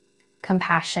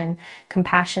 Compassion.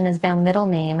 Compassion is their middle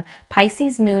name.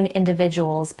 Pisces moon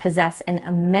individuals possess an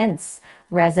immense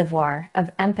reservoir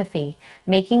of empathy,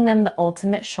 making them the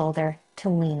ultimate shoulder to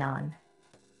lean on.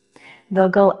 They'll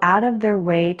go out of their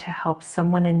way to help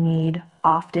someone in need,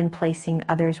 often placing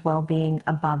others' well-being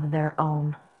above their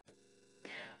own.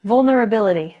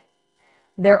 Vulnerability.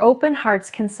 Their open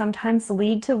hearts can sometimes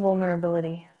lead to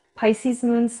vulnerability. Pisces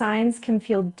moon signs can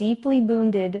feel deeply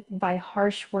wounded by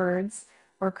harsh words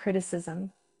or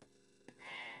criticism.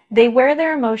 They wear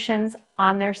their emotions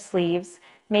on their sleeves,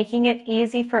 making it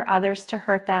easy for others to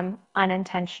hurt them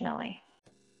unintentionally.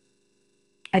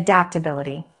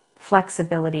 Adaptability,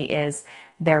 flexibility is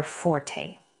their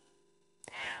forte.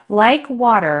 Like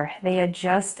water, they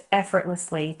adjust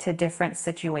effortlessly to different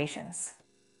situations.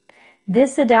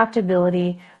 This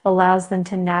adaptability allows them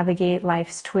to navigate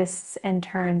life's twists and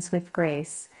turns with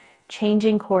grace,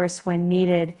 changing course when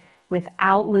needed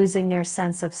without losing their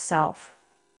sense of self.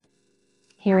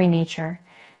 Hearing nature.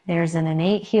 There's an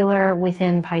innate healer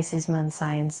within Pisces moon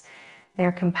signs.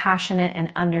 Their compassionate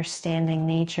and understanding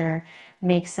nature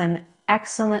makes them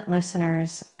excellent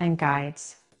listeners and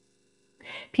guides.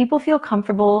 People feel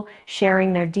comfortable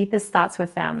sharing their deepest thoughts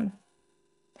with them,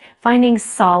 finding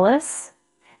solace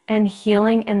and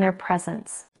healing in their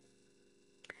presence.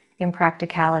 In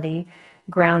practicality,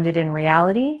 grounded in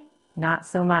reality, not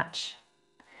so much.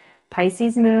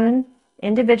 Pisces moon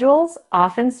individuals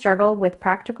often struggle with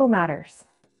practical matters.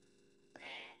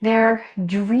 Their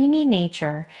dreamy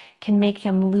nature can make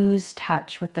them lose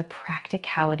touch with the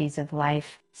practicalities of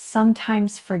life,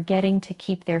 sometimes forgetting to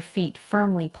keep their feet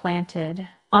firmly planted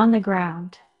on the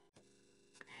ground.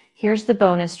 Here's the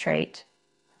bonus trait.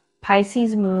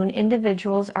 Pisces moon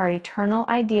individuals are eternal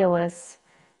idealists.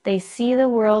 They see the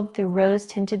world through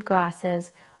rose-tinted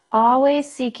glasses,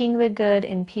 always seeking the good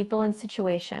in people and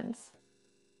situations.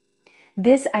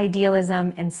 This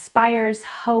idealism inspires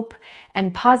hope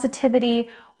and positivity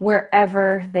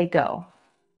wherever they go.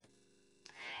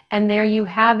 And there you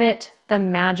have it, the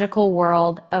magical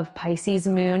world of Pisces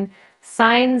moon,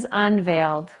 signs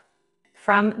unveiled.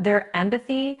 From their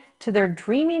empathy to their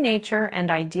dreamy nature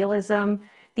and idealism,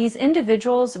 these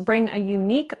individuals bring a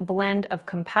unique blend of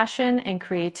compassion and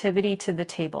creativity to the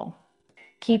table.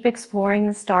 Keep exploring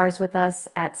the stars with us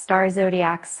at Star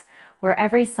Zodiacs, where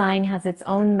every sign has its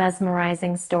own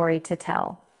mesmerizing story to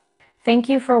tell. Thank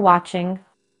you for watching.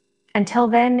 Until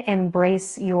then,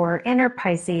 embrace your inner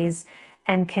Pisces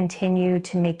and continue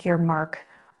to make your mark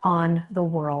on the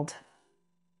world.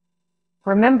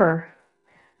 Remember,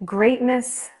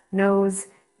 greatness knows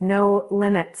no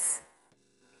limits.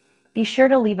 Be sure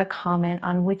to leave a comment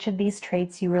on which of these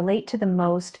traits you relate to the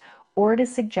most or to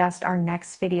suggest our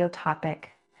next video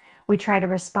topic. We try to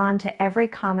respond to every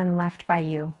comment left by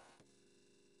you.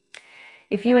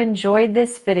 If you enjoyed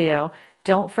this video,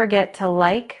 don't forget to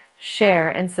like, share,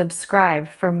 and subscribe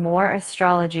for more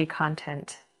astrology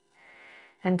content.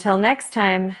 Until next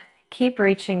time, keep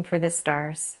reaching for the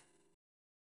stars.